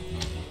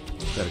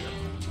 There we go.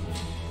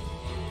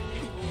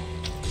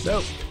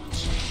 No.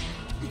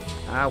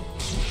 Ow.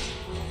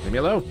 Leave me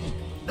alone.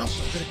 No.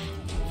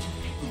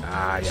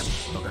 Ah, yeah.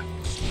 Okay.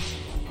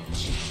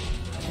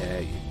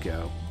 There you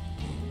go.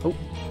 Oh.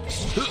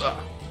 Is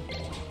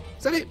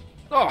that it?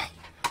 Oh.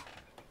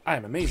 I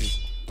am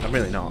amazing. I'm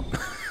really not.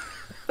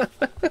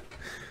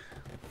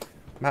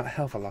 Amount of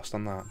health I lost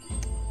on that.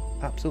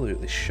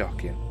 Absolutely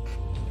shocking.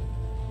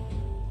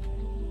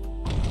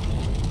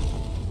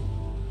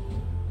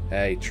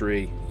 Hey,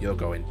 tree, you're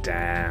going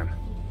down.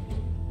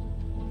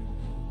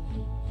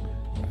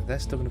 Right, they're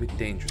still going to be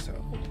dangerous.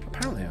 Oh,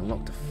 apparently I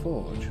unlocked a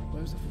forge.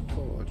 Where's the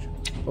forge?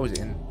 Oh, is it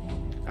in?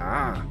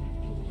 Ah.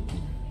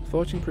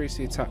 Forge increases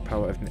the attack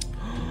power of...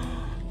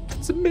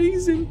 That's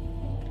amazing!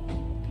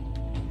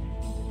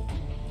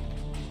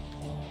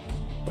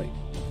 Wait,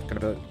 can I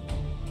build it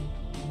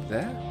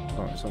there?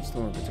 Oh, so it's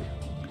still on the two.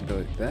 Can I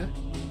build it there?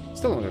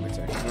 Still on the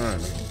two.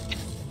 Alright.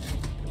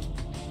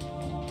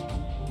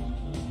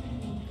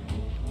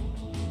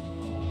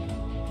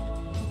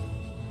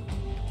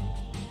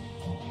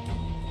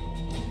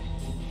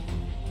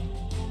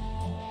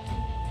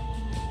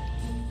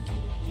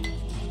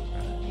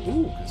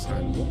 Ooh, can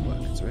sign one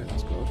work into it,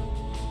 that's good.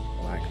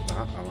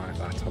 I like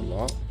that a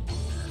lot.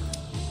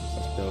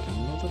 Let's build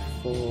another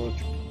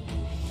forge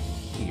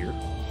here.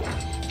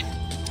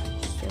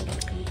 So that I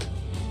can build.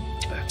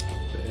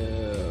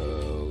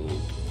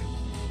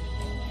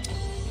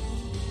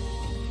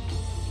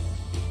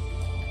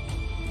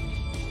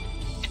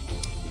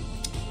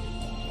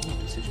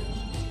 Decisions.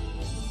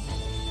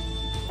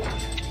 Do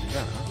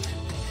that.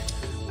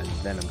 And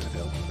then I'm going to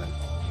build one of them.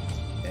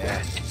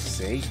 Yeah,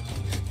 see?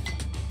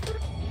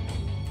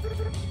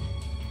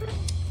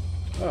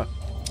 Oh,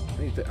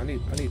 I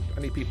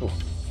need people.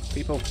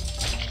 People.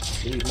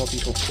 We need more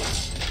people.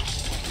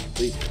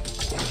 Please.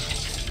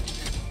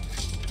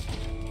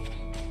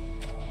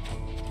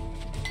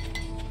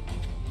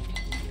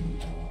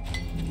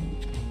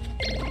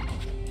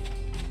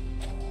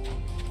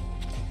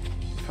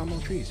 Found more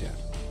trees yet?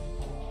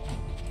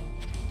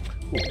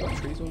 Oh, got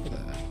trees over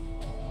there.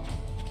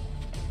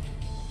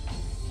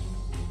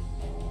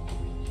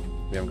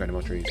 We haven't got any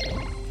more trees.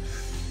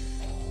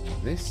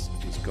 This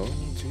is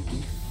going to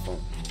be fun.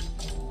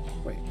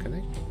 Wait, can they?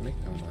 Oh, no,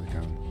 they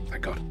can't.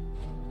 Thank God.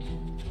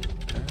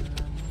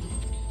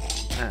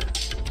 I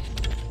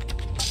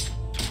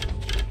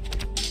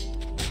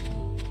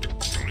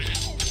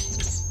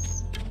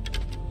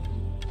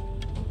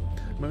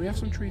mean, we have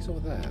some trees over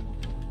there.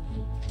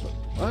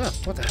 But,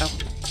 what the hell?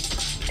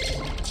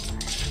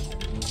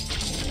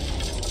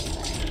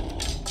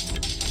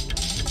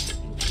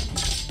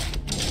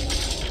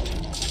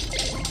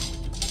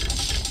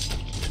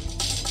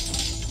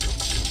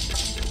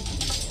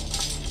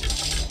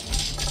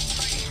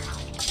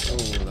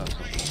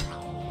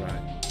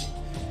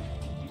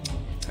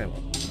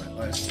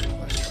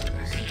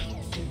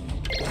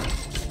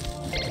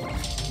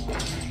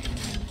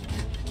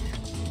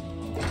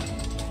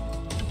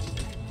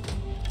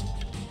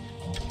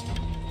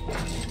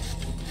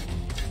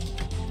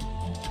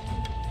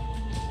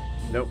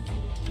 Nope.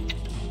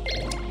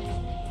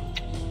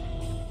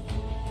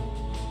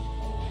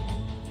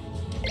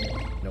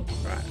 Nope.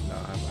 Right. No,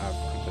 I've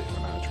completely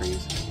run out of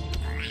trees.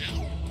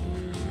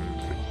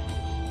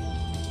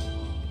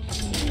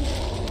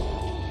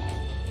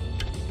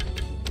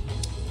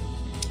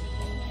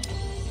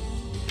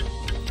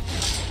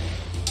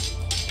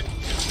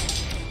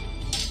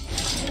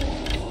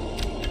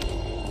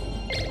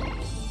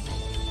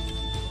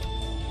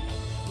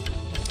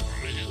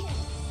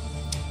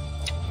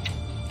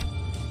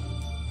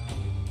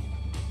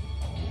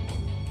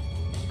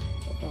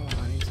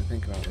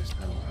 Think about this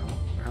now.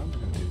 How am I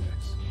going to do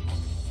this?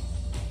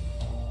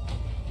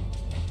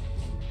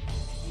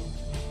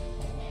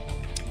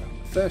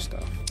 First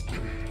off,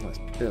 let's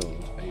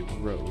build a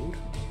road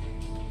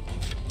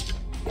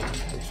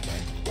this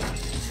way.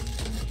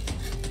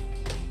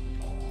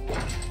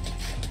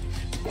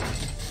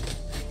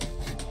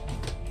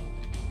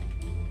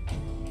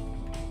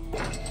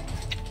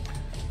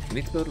 I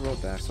need to build a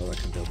road there so I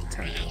can build a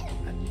tent,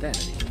 and then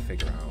I need to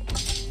figure out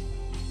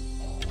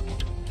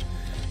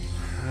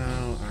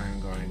how I'm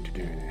going to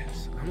do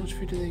this. How much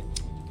food do they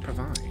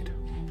provide?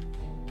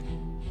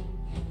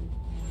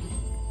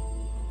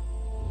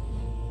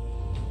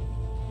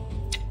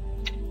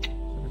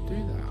 I'm gonna do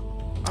that.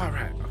 Oh,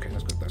 right. Okay,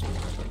 that's good. That's good.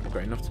 That's good. I've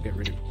got enough to get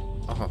rid of.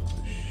 Oh,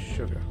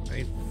 sugar. I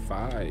need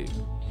 5.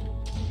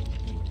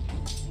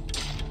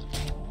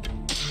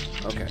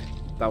 Okay,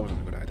 that wasn't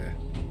a good idea.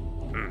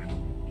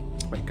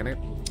 Wait, can I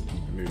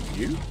move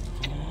you?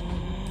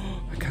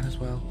 I can as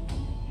well.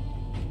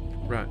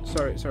 Right,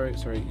 sorry, you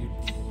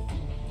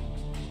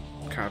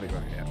can't be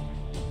right yet.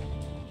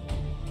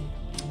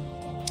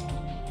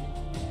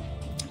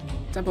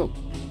 Temple!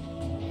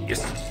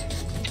 Yes!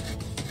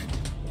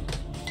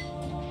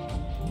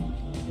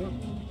 Oh.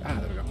 Ah,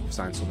 there we go.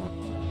 Find someone.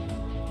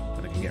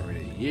 Then I can get rid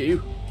of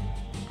you.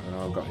 And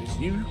all I've got is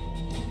you.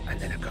 And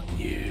then I've got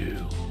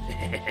you.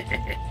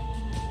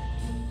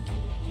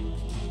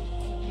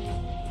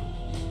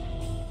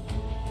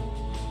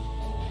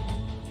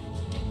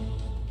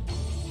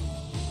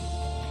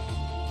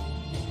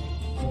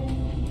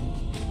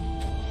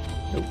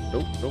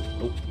 Nope.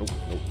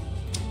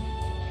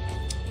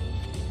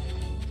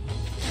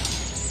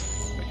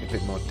 Make it a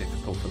bit more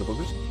difficult for the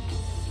buggers.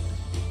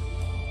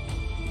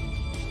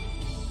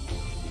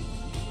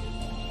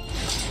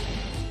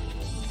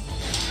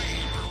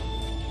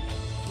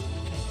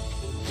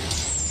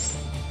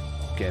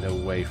 Get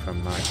away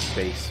from my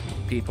base,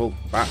 people,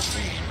 bats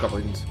and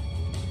goblins.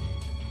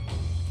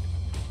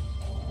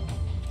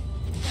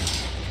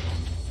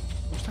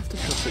 Just have to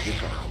trust that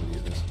you've got all the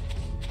others.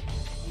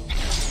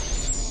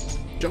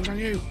 Jump on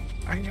you!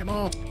 I can get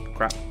more!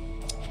 Crap.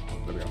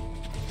 There we go.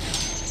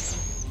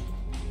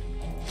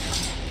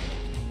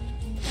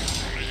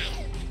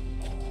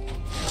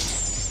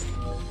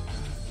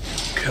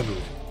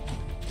 Kaboom!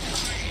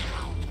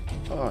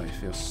 Oh, it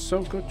feels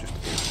so good just to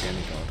be a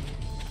demigod.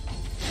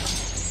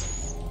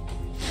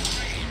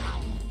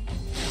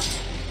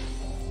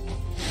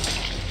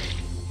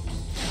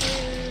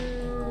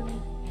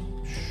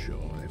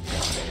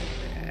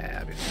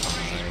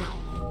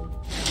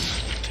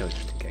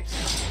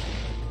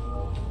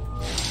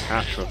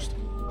 Can't trust.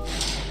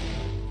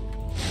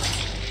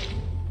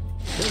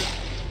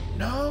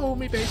 No,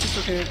 me base is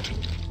okay.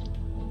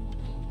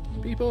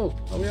 People,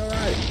 are we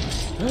alright?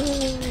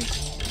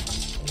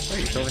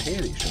 Wait, it's over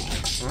here that you should.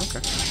 Oh,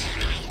 okay.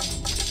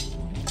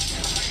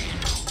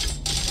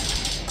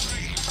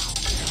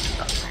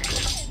 That's not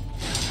good.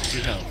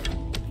 2 health.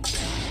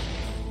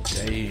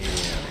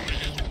 Damn.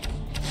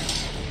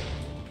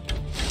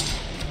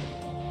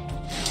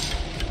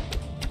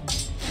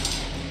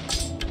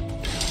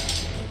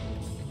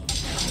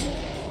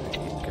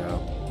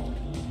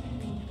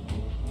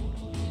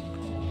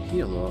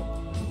 Heal up.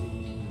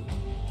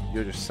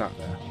 You're just sat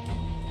there.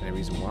 Any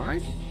reason why? I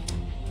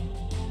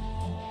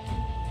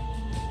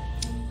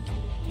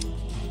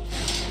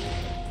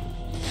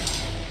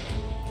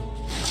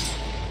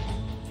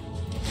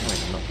mean,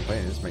 I'm not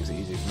complaining. This makes it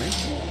easier for me.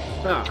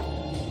 Ah.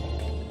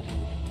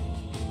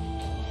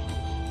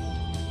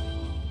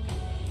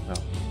 No.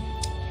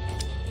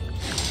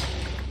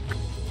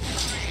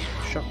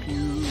 Shock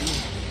you.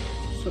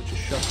 Such a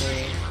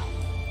shocker.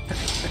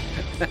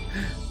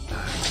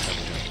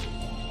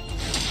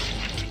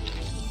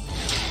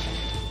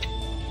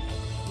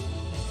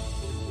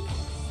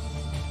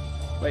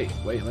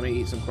 Wait, let me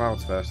eat some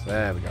clouds first.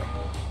 There we go.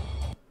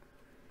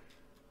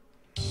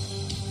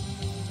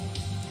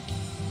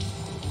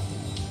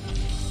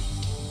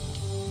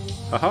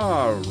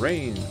 Haha,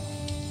 rain!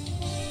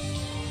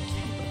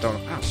 I don't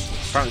know. Ow,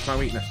 apparently it's my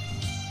weakness.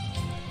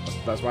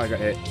 That's why I got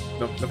hit.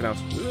 No, nothing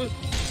else.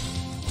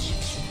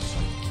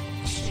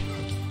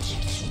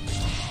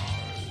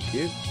 Thank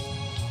you.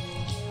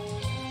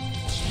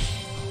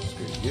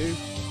 Screw you.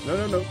 No.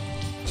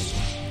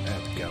 There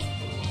we go.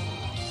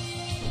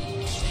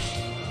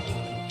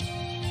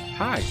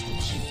 Hi.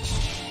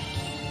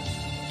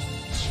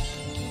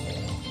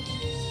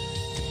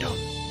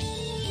 Done.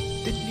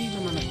 Didn't need my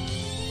mana.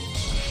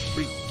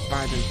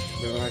 Reviving,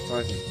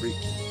 revitalizing,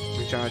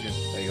 recharging.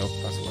 There you go.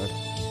 That's the word.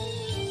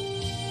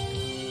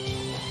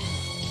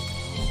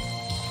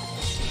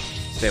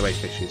 Stay away,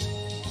 fishes.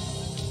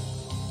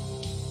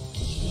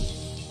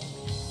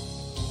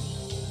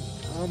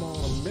 I'm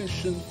on a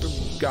mission from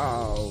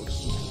God.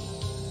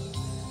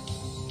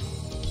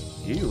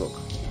 You look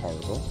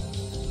horrible.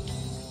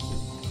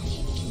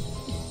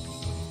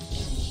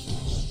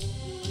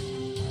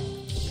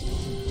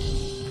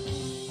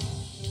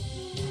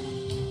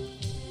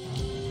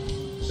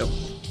 Nope,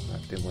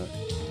 that didn't work.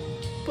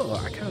 But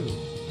I can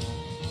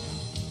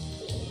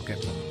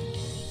get one.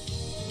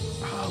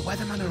 Oh,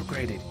 weather mana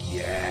upgraded.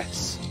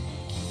 Yes.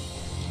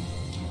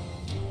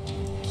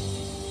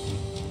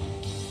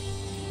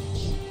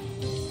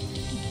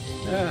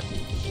 Ah.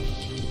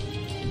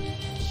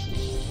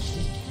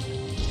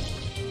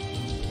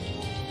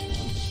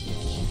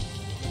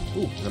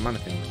 Ooh, the mana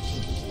thing.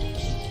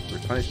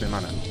 Replenish my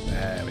mana.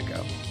 There we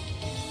go.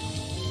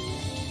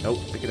 Nope,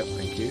 pick it up,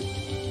 thank you.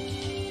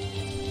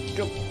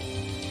 Jump.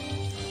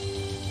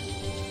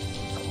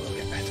 Oh, we'll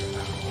get better at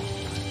that.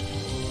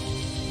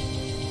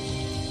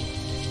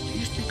 I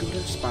used to be good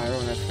at Spyro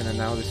and everything, and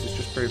now this is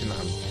just proving that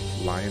I'm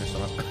lying or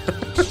something.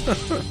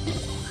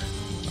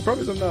 I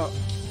promise I'm not.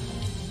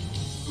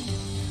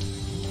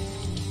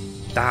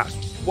 That's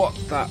what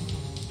that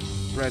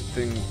red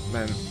thing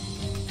meant.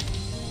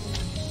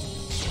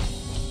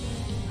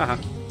 Haha.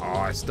 Oh,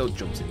 I still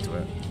jumped into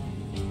it.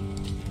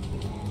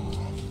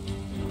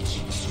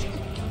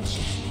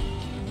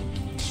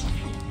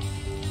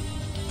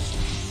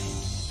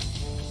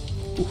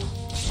 Oof.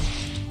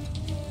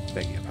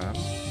 Beg your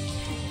pardon.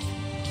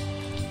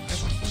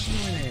 What's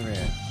doing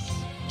here?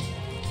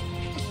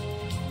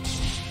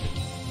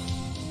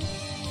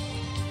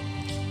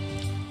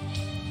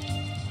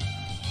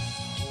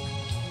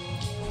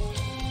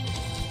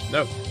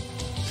 No.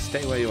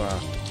 Stay where you are.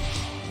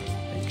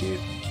 Thank you.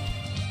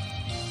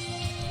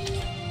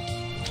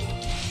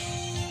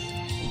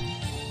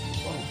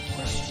 Oh,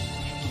 crap.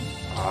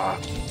 Ah.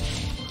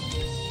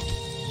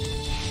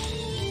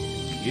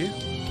 Thank you.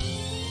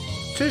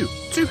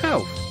 2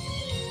 health.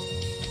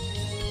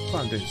 Oh,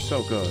 I'm doing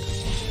so good.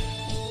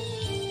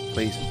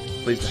 Please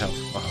the health.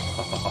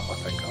 Oh,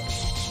 thank God.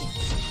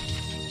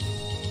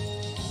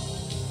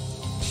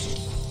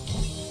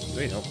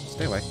 Wait, no.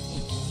 Stay away.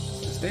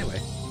 Stay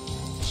away.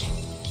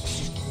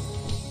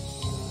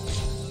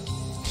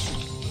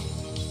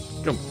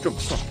 Jump, jump,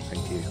 come on.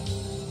 Thank you.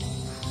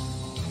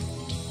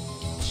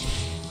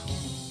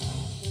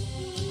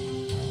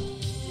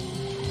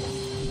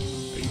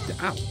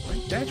 Ow, I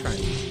dare try and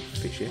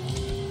fish it.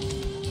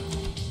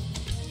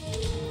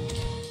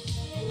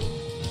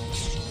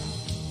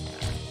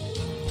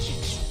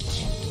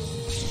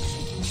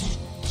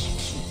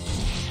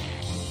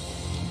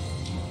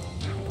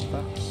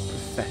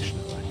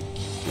 Professionally.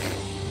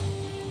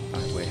 I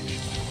wish.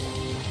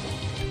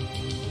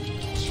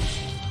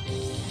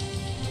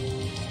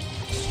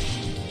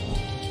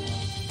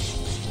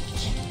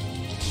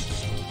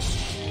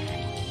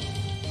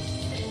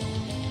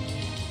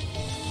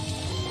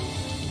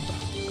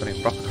 Got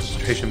in proper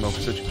concentration mode,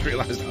 so I just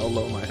realised how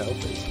low my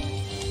health is.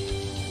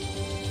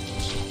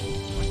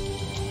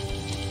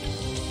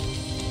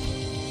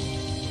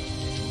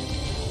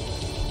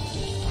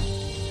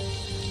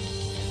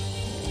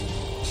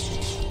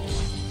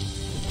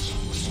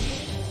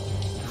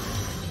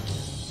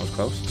 That was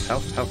close.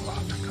 Health, health.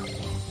 Oh, thank God.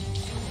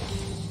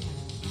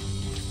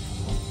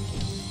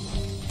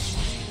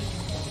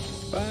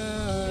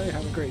 Bye.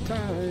 Have a great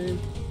time.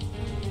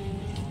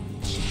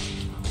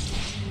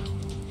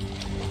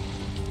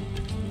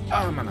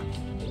 Ah, oh, mana.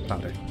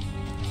 That'll do.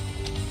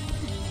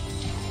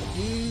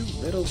 You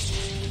little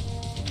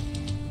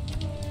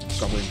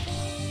goblin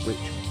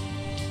witch.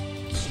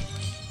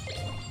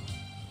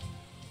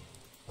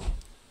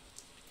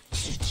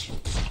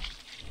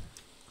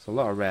 It's a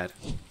lot of red.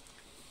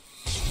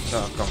 I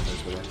don't have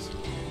confidence with this.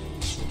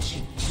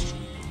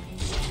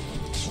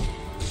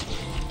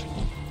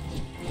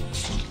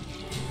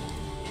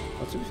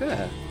 Well, to be fair,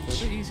 they're a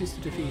bit easier to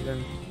defeat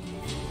than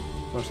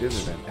most of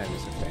the other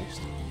enemies I've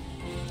faced.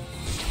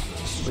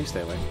 Please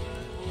stay away.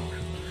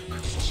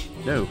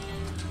 No,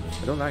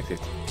 I don't like it.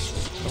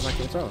 I don't like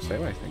it at all. Stay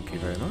away. Thank you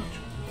very much.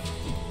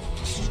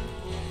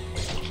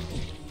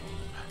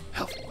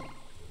 Health.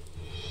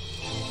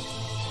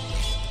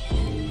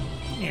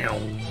 Meow.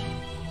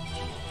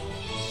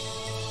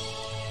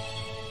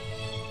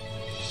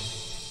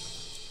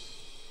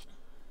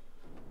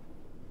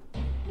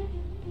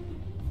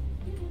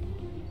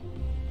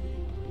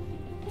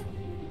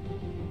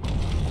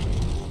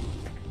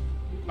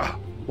 Ah,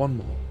 one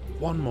more.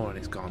 One more and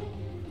it's gone.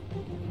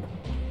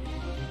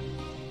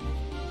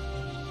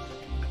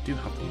 I do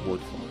have the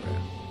wood for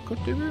it.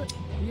 Could do it.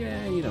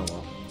 Yeah, you know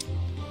what?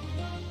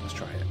 Let's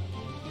try it.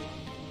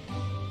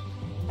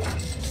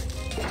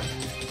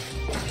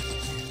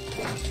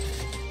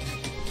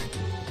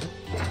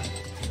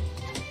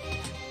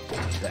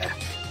 There.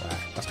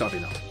 Right. That's gotta be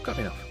enough. Gotta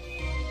be enough.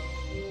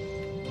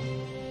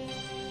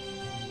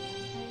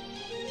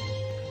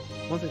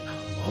 One thing.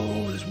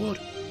 Oh, there's wood.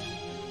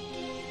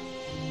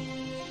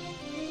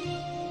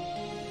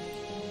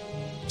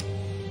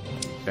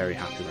 Very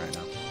happy right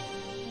now.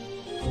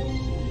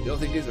 The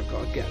other thing is I've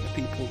got to get the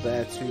people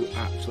there to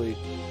actually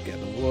get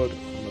the wood,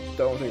 and I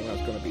don't think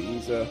that's going to be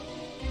easier.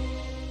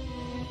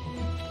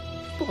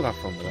 But we'll have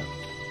fun with it.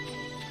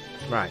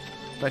 Right,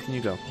 where can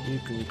you go? You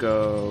can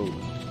go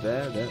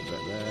there. There.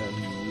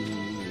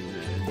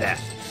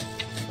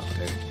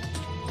 Okay.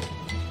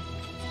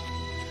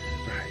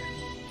 Right.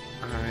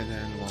 I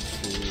then want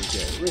to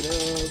get rid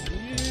of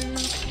you.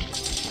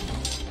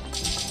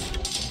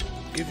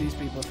 Give these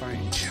people a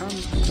fighting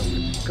chance, because I don't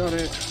think they've got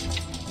it.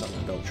 Not that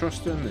I don't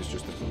trust them, there's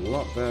just a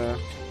lot there.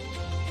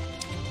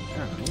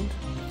 And...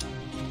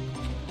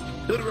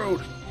 to the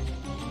road!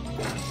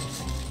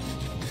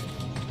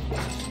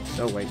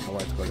 No, wait, I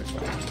want to go this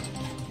way.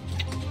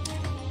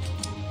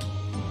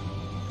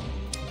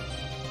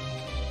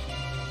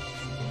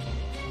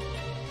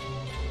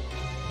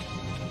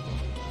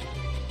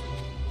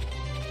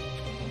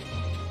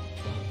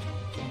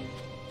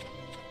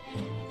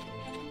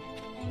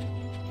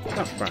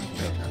 Oh, right,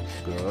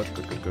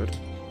 good. Good.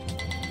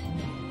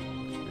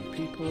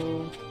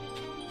 People.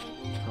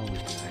 How are we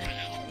doing?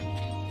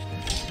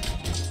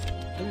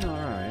 Doing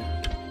alright.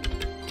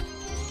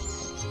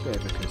 Bit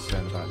of a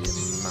concern about the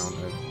amount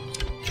of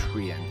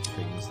treant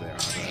things there are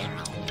there.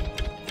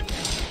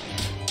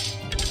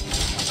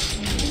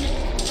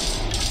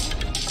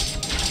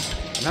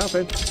 I'm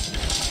helping.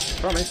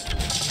 Promise.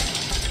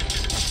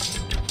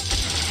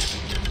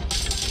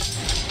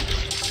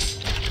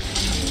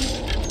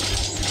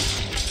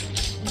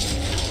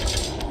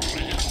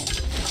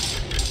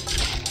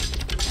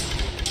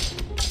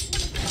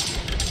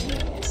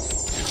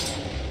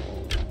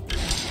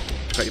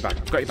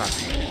 Got your back.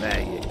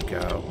 There you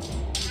go.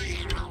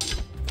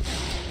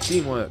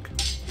 Teamwork.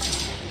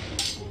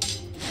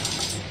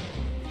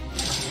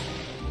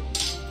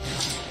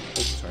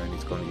 Oops, sorry, I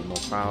need to go and need more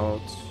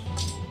clouds.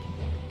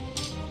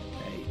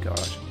 There you go,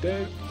 that should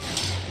do.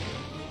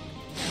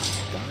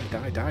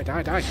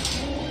 Die.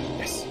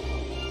 Yes.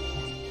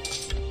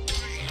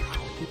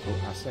 People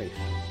are safe.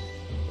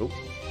 Oh.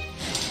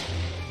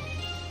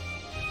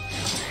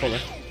 Fuller.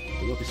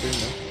 It will be soon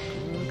though.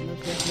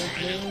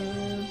 Come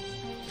on.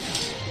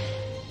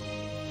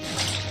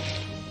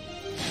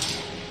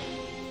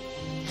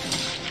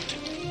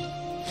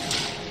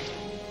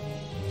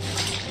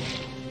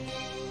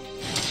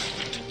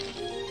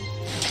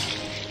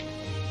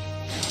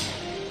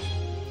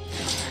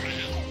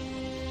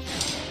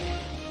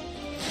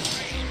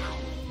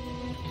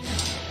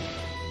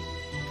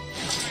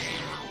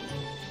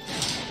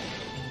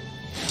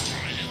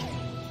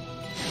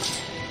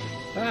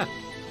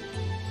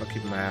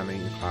 man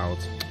eating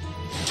clouds.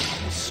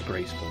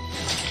 Disgraceful.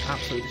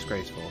 Absolutely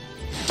disgraceful.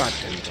 Bad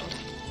demigod.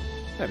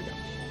 There we go.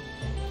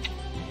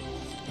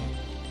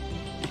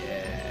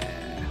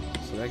 Yeah.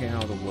 So they're getting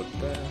all the wood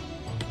there.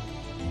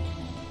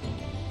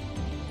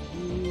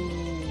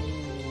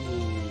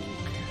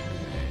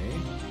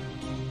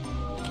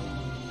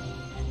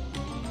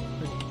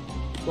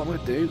 What I'm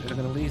going to do is I'm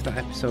going to leave that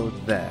episode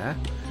there,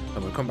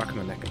 and we'll come back on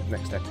the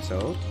next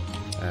episode.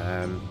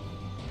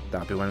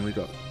 That'll be when we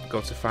go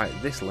to fight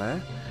this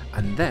lair,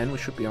 and then we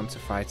should be on to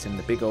fighting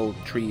the big old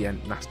tree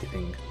and nasty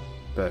thing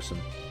person.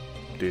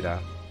 Do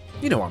that.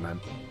 You know what I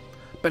meant.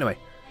 But anyway,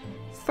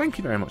 thank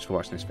you very much for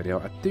watching this video.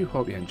 I do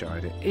hope you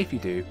enjoyed it. If you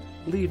do,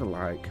 leave a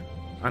like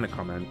and a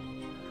comment.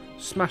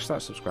 Smash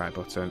that subscribe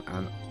button,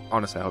 and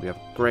honestly, I hope you have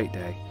a great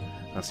day.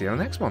 I'll see you on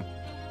the next one.